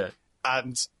constantly. Yeah.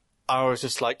 And I was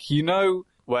just like,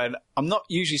 when I'm not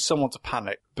usually someone to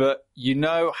panic, but you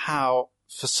know how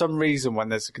for some reason when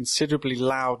there's a considerably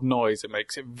loud noise, it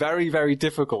makes it very, very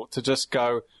difficult to just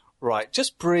go, right,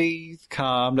 just breathe,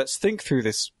 calm, let's think through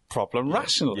this problem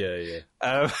rationally.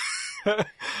 Yeah.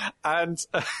 And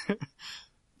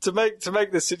to make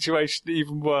the situation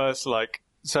even worse,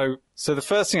 so the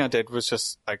first thing I did was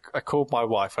just I called my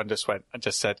wife and just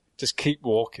said, just keep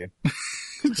walking.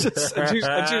 And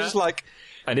she was like,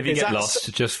 and if you get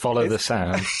lost, just follow the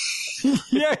sound.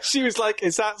 Yeah, she was like,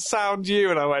 is that sound you?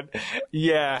 And I went,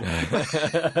 yeah.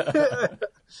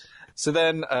 So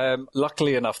then,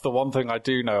 luckily enough, the one thing I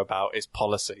do know about is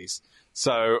policies.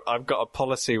 So I've got a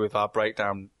policy with our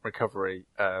breakdown recovery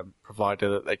provider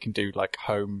that they can do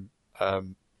home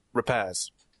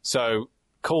repairs. So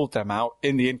called them out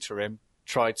in the interim,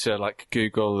 tried to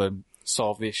Google and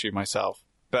solve the issue myself.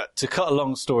 But to cut a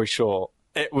long story short,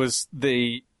 it was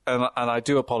and I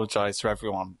do apologise to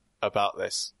everyone about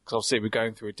this, because obviously we're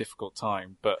going through a difficult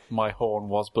time, but my horn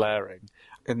was blaring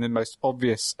in the most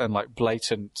obvious and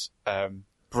blatant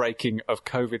breaking of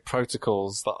COVID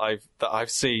protocols that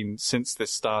I've seen since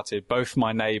this started. Both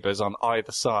my neighbours on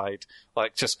either side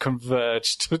just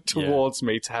converged towards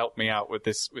me to help me out with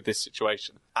this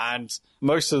situation, and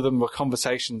most of them were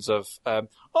conversations of,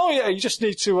 you just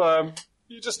need to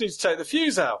take the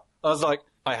fuse out. I was like,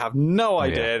 I have no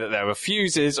idea that there were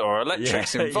fuses or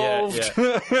electrics involved.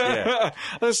 And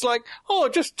it's like,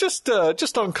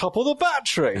 just uncouple the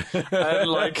battery. And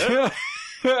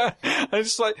and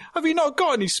it's like, have you not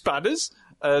got any spanners?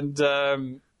 And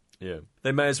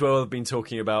they may as well have been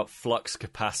talking about flux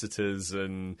capacitors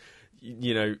and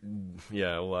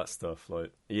all that stuff.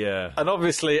 And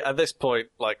obviously at this point,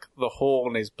 the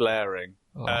horn is blaring.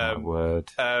 Oh, my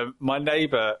word! My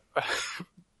neighbour,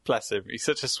 bless him, he's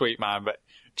such a sweet man, but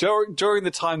during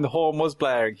the time the horn was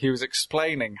blaring, he was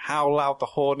explaining how loud the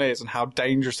horn is and how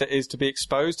dangerous it is to be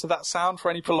exposed to that sound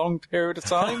for any prolonged period of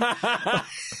time.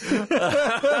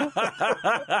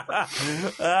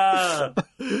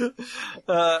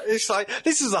 It's like,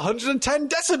 this is 110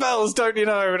 decibels, don't you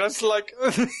know? And I was like...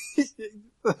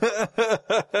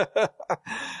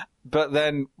 But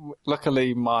then,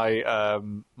 luckily,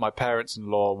 my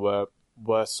parents-in-law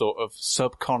were sort of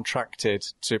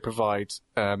subcontracted to provide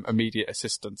immediate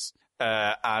assistance,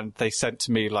 and they sent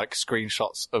to me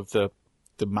screenshots of the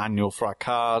manual for our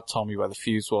car, told me where the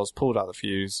fuse was, pulled out the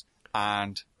fuse,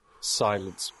 and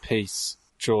silence, peace,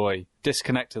 joy.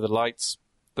 Disconnected the lights.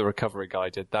 The recovery guy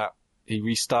did that. He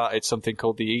restarted something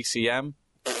called the ECM.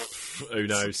 Who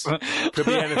knows? Could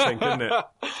be anything, couldn't it?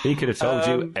 He could have told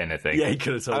you anything. Yeah, he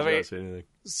could have told you anything.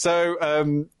 So,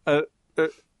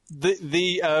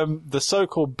 the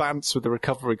so-called bants with the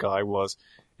recovery guy was,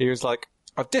 he was like,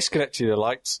 I've disconnected the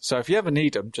lights, so if you ever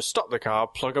need them, just stop the car,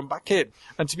 plug them back in.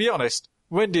 And to be honest,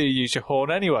 when do you use your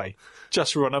horn anyway?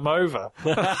 Just run them over.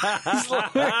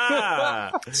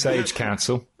 Sage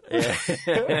counsel.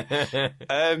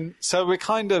 So we're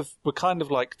kind of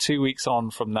 2 weeks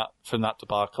on from that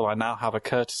debacle. I now have a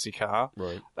courtesy car.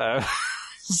 Right.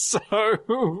 So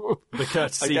the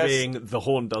courtesy being the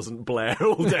horn doesn't blare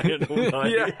all day and all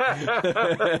night.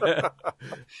 Yeah.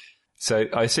 So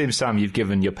I assume, Sam, you've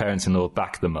given your parents-in-law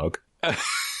back the mug.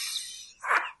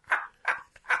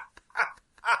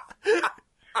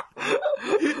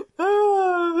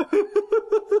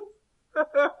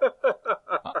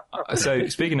 So,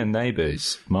 speaking of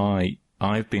neighbours,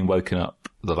 I've been woken up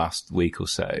the last week or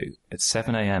so at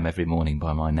 7 a.m. every morning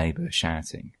by my neighbour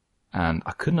shouting. And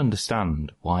I couldn't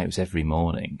understand why it was every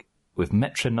morning with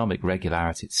metronomic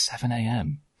regularity at 7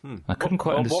 a.m. I couldn't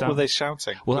quite understand. What were they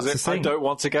shouting? Well, was that's it, the thing. I don't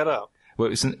want to get up? Well,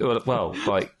 it was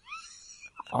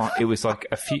like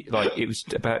it was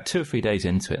about 2 or 3 days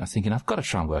into it. I'm thinking, I've got to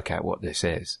try and work out what this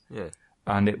is. Yeah.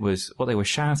 And it was, what they were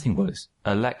shouting was,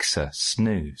 Alexa,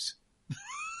 snooze.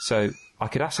 So I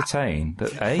could ascertain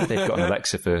that A, they've got an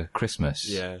Alexa for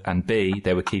Christmas, and B,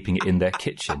 they were keeping it in their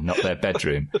kitchen, not their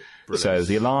bedroom. So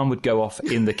the alarm would go off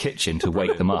in the kitchen to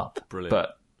wake them up.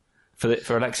 But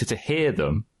for Alexa to hear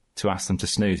them, to ask them to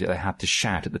snooze it, they had to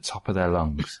shout at the top of their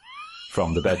lungs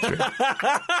from the bedroom.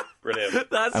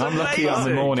 Brilliant. That's and I'm lucky I'm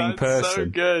the morning person. So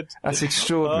good. That's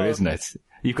extraordinary, isn't it?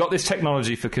 You've got this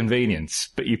technology for convenience,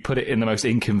 but you put it in the most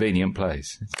inconvenient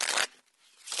place.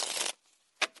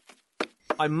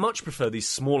 I much prefer these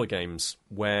smaller games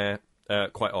where,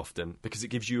 quite often, because it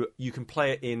gives you can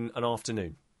play it in an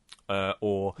afternoon.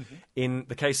 Or in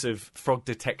the case of Frog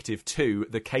Detective 2,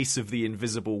 the case of the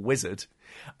Invisible Wizard,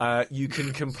 you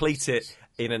can complete it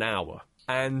in an hour.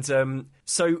 And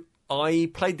so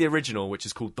I played the original, which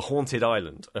is called The Haunted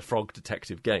Island, a Frog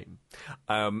Detective game.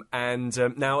 Now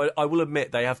I will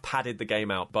admit they have padded the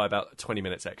game out by about 20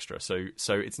 minutes extra, so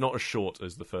it's not as short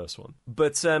as the first one.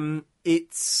 But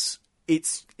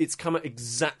it's come at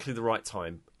exactly the right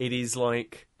time. It is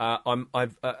like as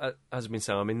I've been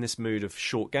saying, I'm in this mood of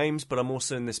short games, but I'm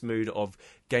also in this mood of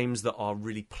games that are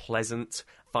really pleasant,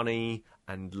 funny,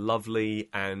 and lovely,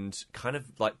 and kind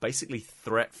of like basically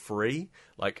threat free.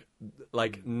 Like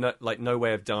no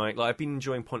way of dying. Like I've been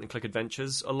enjoying point and click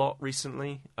adventures a lot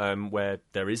recently, where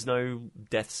there is no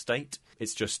death state.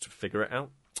 It's just figure it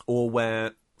out, or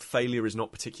where failure is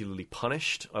not particularly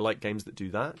punished. I like games that do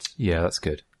that. Yeah, that's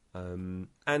good. And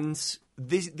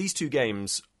these two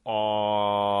games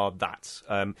are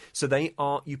that. So they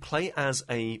are. You play as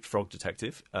a frog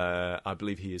detective. I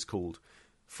believe he is called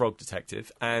Frog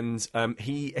Detective, and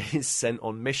he is sent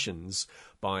on missions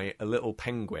by a little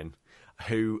penguin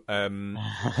who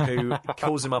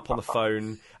calls him up on the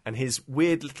phone, and his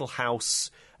weird little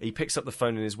house. He picks up the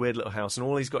phone in his weird little house, and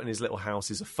all he's got in his little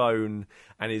house is a phone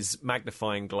and his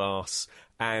magnifying glass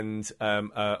and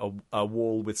a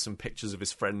wall with some pictures of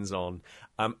his friends on.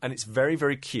 And it's very,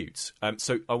 very cute.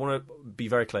 So I want to be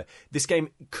very clear. This game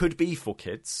could be for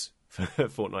kids, for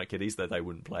Fortnite kiddies, though they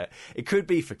wouldn't play it. It could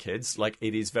be for kids. Like,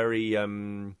 it is very,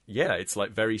 it's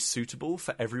like very suitable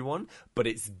for everyone, but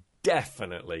it's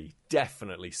definitely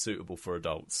suitable for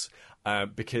adults,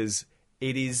 because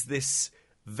it is this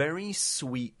very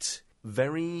sweet,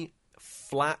 very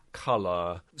flat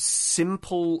colour,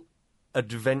 simple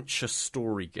adventure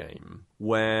story game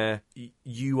where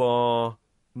you are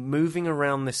moving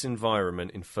around this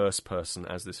environment in first person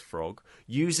as this frog,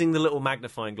 using the little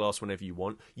magnifying glass whenever you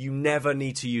want. You never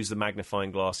need to use the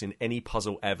magnifying glass in any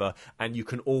puzzle ever, and you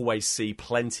can always see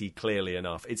plenty clearly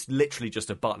enough. It's literally just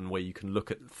a button where you can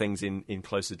look at things in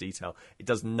closer detail. It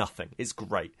does nothing. It's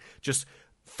great. Just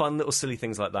fun little silly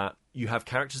things like that. You have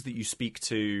characters that you speak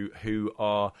to who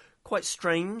are quite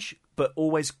strange, but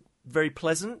always very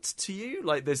pleasant to you.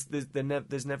 Like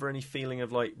there's never any feeling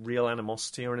of like real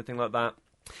animosity or anything like that.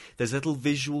 There's little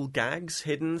visual gags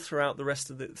hidden throughout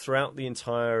the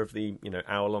entire of the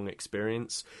hour-long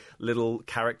experience. Little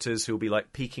characters who'll be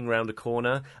like peeking round a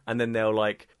corner and then they'll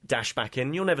like dash back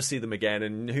in. You'll never see them again,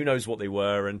 and who knows what they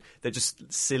were. And they're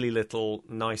just silly little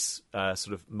nice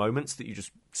sort of moments that you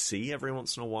just see every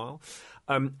once in a while.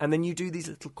 And then you do these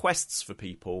little quests for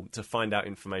people to find out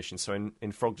information. So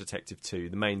in Frog Detective 2,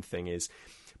 the main thing is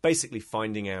basically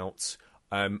finding out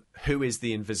who is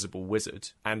the Invisible Wizard,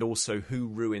 and also who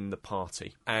ruined the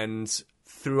party. And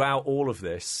throughout all of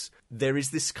this, there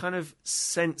is this kind of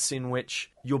sense in which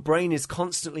your brain is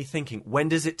constantly thinking, when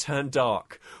does it turn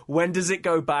dark? When does it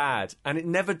go bad? And it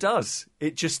never does.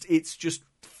 It's just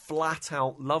flat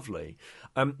out lovely.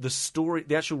 The story,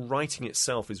 the actual writing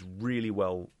itself is really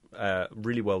well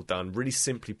done, really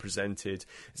simply presented.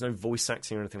 There's no voice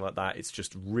acting or anything like that. It's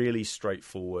just really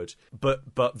straightforward, but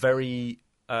very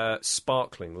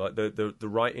sparkling. Like the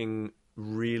writing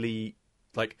really,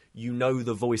 like,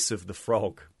 the voice of the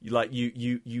frog. Like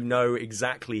you know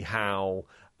exactly how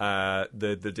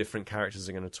the different characters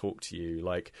are going to talk to you.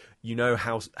 Like, you know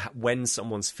how when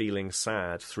someone's feeling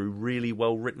sad through really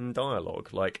well written dialogue.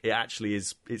 Like, it actually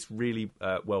is. It's really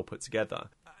well put together.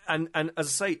 And as I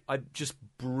say, I just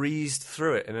breezed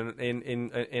through it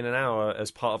in an hour as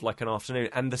part of like an afternoon,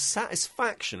 and the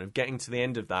satisfaction of getting to the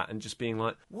end of that and just being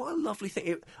like, what a lovely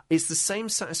thing! It's the same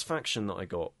satisfaction that I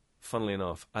got, funnily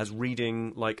enough, as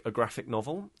reading like a graphic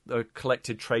novel, a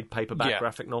collected trade paperback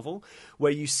graphic novel,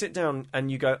 where you sit down and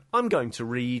you go, I'm going to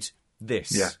read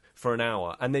this for an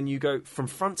hour, and then you go from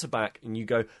front to back and you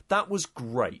go, that was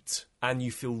great, and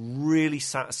you feel really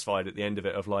satisfied at the end of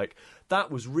it, of like,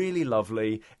 that was really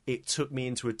lovely, it took me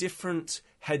into a different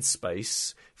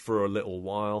headspace for a little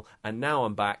while, and now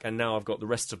I'm back, and now I've got the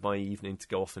rest of my evening to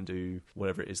go off and do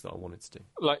whatever it is that I wanted to do.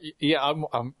 Like,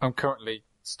 I'm currently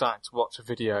starting to watch a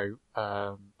video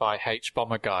by H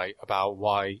Bomber Guy about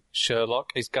why Sherlock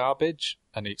is garbage,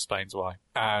 and he explains why.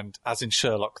 And as in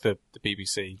Sherlock, the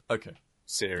BBC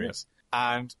series.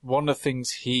 Yeah. And one of the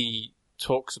things he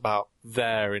talks about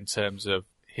there in terms of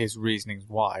his reasonings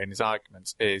why and his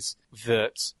arguments is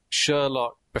that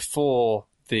Sherlock, before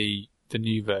the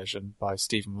new version by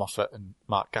Stephen Moffat and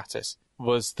Mark Gatiss,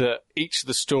 was that each of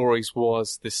the stories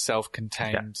was this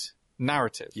self-contained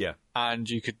narrative. Yeah. And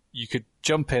you could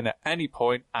jump in at any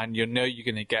point and you know you're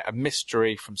going to get a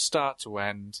mystery from start to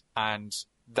end, and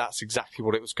that's exactly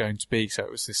what it was going to be. So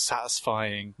it was this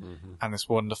satisfying and this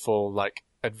wonderful like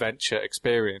adventure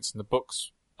experience, and the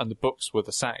books were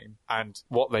the same. And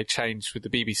what they changed with the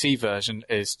BBC version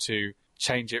is to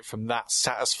change it from that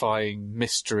satisfying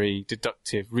mystery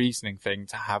deductive reasoning thing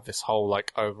to have this whole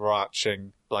like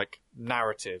overarching like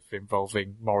narrative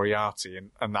involving Moriarty,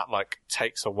 and that like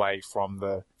takes away from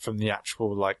the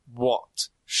actual like what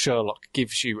Sherlock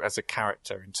gives you as a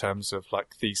character in terms of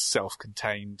like these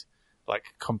self-contained like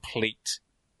complete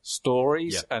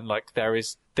stories. And like there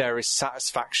is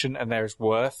satisfaction and there is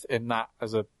worth in that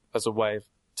as a way of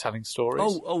telling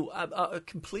stories.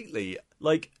 Completely.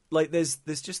 Like there's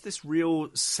just this real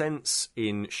sense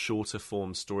in shorter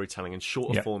form storytelling and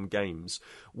shorter form games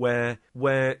where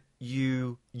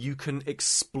you can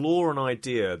explore an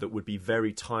idea that would be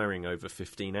very tiring over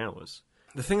 15 hours.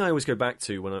 The thing I always go back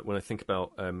to when I think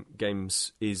about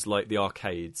games is like the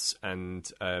arcades, and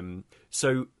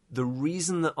so the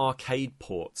reason that arcade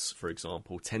ports, for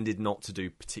example, tended not to do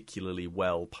particularly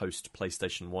well post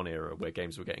PlayStation 1 era, where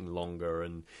games were getting longer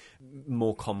and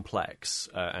more complex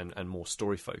and more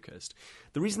story focused,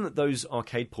 the reason that those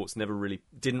arcade ports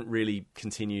didn't really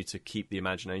continue to keep the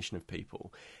imagination of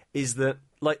people is that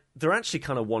like they're actually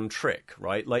kind of one trick,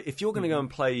 right? Like if you're going to go and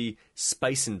play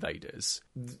Space Invaders,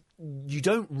 you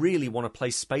don't really want to play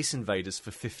Space Invaders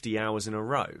for 50 hours in a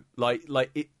row.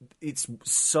 It's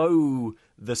so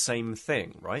the same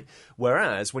thing, right?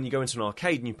 Whereas when you go into an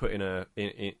arcade and you put in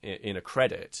a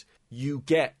credit, you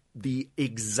get the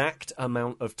exact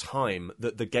amount of time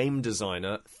that the game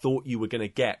designer thought you were going to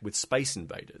get with Space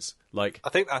Invaders. Like, I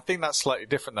think that's slightly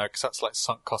different though, because that's like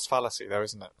sunk cost fallacy, though,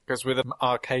 isn't it? Because with an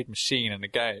arcade machine in a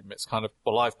game, it's kind of,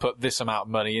 well, I've put this amount of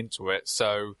money into it,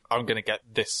 so I'm going to get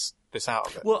this out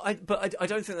of it. Well, I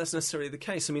don't think that's necessarily the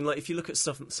case. I mean, like if you look at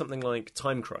something like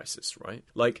Time Crisis, right?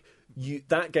 Like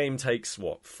that game takes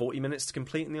 40 minutes to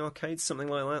complete in the arcades, something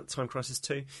like that. Time Crisis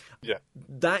 2. Yeah,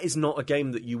 that is not a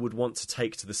game that you would want to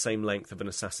take to the same length of an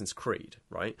Assassin's Creed,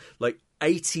 right? Like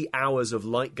 80 hours of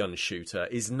light gun shooter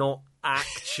is not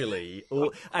actually,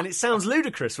 and it sounds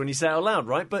ludicrous when you say it out loud,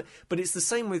 right? But it's the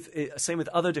same with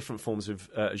other different forms of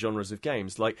genres of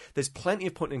games. Like there's plenty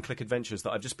of point and click adventures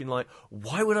that I've just been like,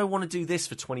 why would I want to do this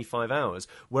for 25 hours?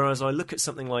 Whereas I look at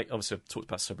something like, obviously I've talked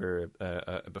about Siberia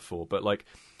before, but like,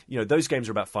 you know, those games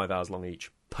are about 5 hours long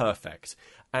each. Perfect.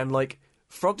 And like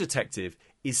Frog Detective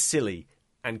is silly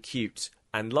and cute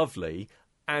and lovely,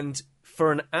 and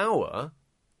for an hour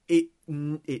it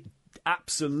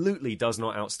absolutely does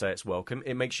not outstay its welcome.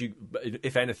 It makes you,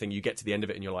 if anything, you get to the end of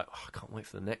it and you're like, oh, I can't wait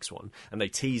for the next one. And they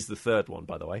tease the third one,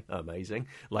 by the way. Amazing.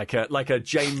 Like a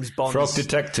James Bond. Frog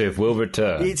Detective will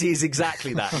return. It is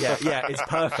exactly that. Yeah, it's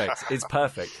perfect. It's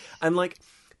perfect. And like,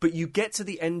 but you get to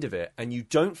the end of it and you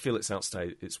don't feel it's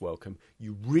outstayed its welcome.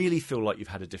 You really feel like you've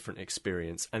had a different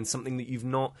experience, and something that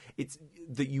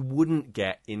that you wouldn't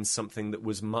get in something that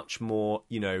was much more,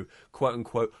 you know, quote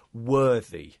unquote,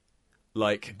 worthy.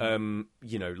 Like,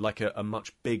 you know, like a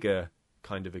much bigger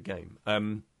kind of a game.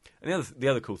 And the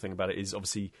other cool thing about it is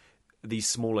obviously these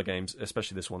smaller games,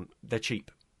 especially this one, they're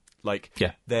cheap. Like,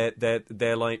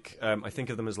 they're like, I think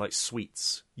of them as like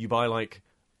sweets. You buy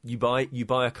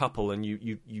a couple and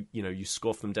you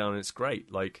scoff them down and it's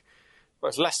great. Like, well,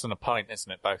 it's less than a pint, isn't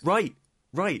it? Both. Right.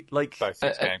 Right, like... Both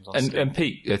these games on and Steam.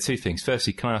 Pete, two things.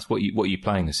 Firstly, can I ask what are you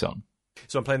playing this on?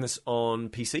 So I'm playing this on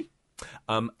PC.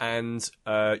 And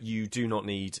you do not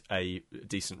need a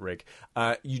decent rig.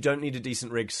 You don't need a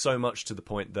decent rig so much to the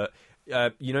point that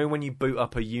when you boot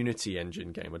up a Unity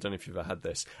engine game, I don't know if you've ever had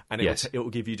this, and it will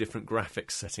give you different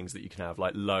graphics settings that you can have,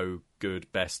 like low, good,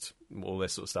 best, all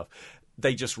this sort of stuff.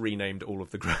 They just renamed all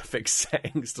of the graphics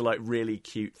settings to like really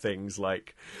cute things,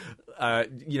 like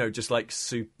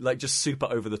just super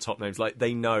over the top names. Like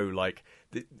they know, like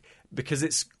because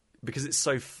it's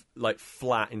so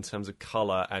flat in terms of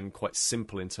color and quite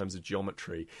simple in terms of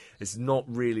geometry, it's not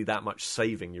really that much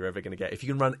saving you're ever going to get. If you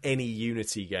can run any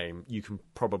Unity game, you can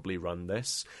probably run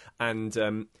this. And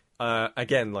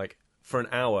again, like for an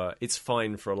hour, it's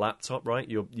fine for a laptop, right?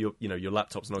 Your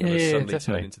laptop's not going to suddenly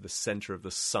turn into the center of the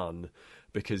sun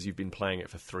because you've been playing it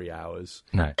for 3 hours.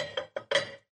 No.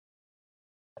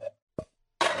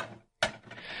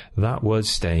 That was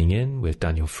Staying In with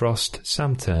Daniel Frost,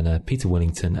 Sam Turner, Peter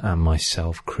Willington and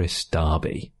myself, Chris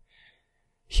Darby.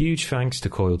 Huge thanks to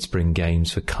Coiled Spring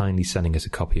Games for kindly sending us a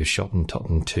copy of Schotten,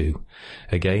 Totten 2,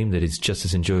 a game that is just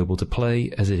as enjoyable to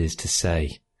play as it is to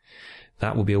say.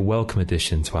 That will be a welcome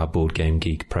addition to our Board Game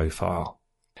Geek profile.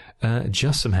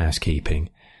 Just some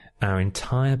housekeeping. Our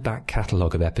entire back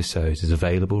catalogue of episodes is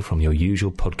available from your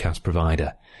usual podcast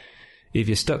provider. If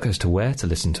you're stuck as to where to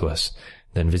listen to us,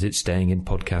 then visit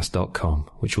stayinginpodcast.com,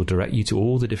 which will direct you to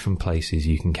all the different places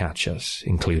you can catch us,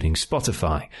 including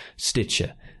Spotify,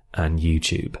 Stitcher, and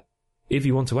YouTube. If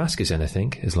you want to ask us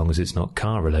anything, as long as it's not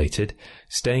car-related,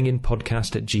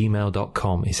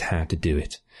 stayinginpodcast@gmail.com is how to do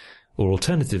it. Or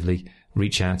alternatively,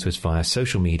 reach out to us via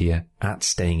social media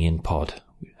 @stayinginpod,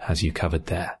 has you covered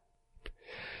there.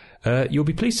 You'll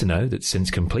be pleased to know that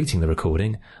since completing the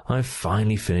recording, I've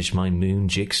finally finished my Moon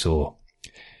jigsaw.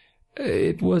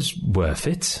 It was worth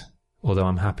it, although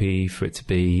I'm happy for it to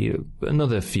be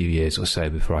another few years or so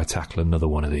before I tackle another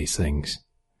one of these things.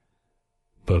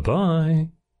 Bye-bye.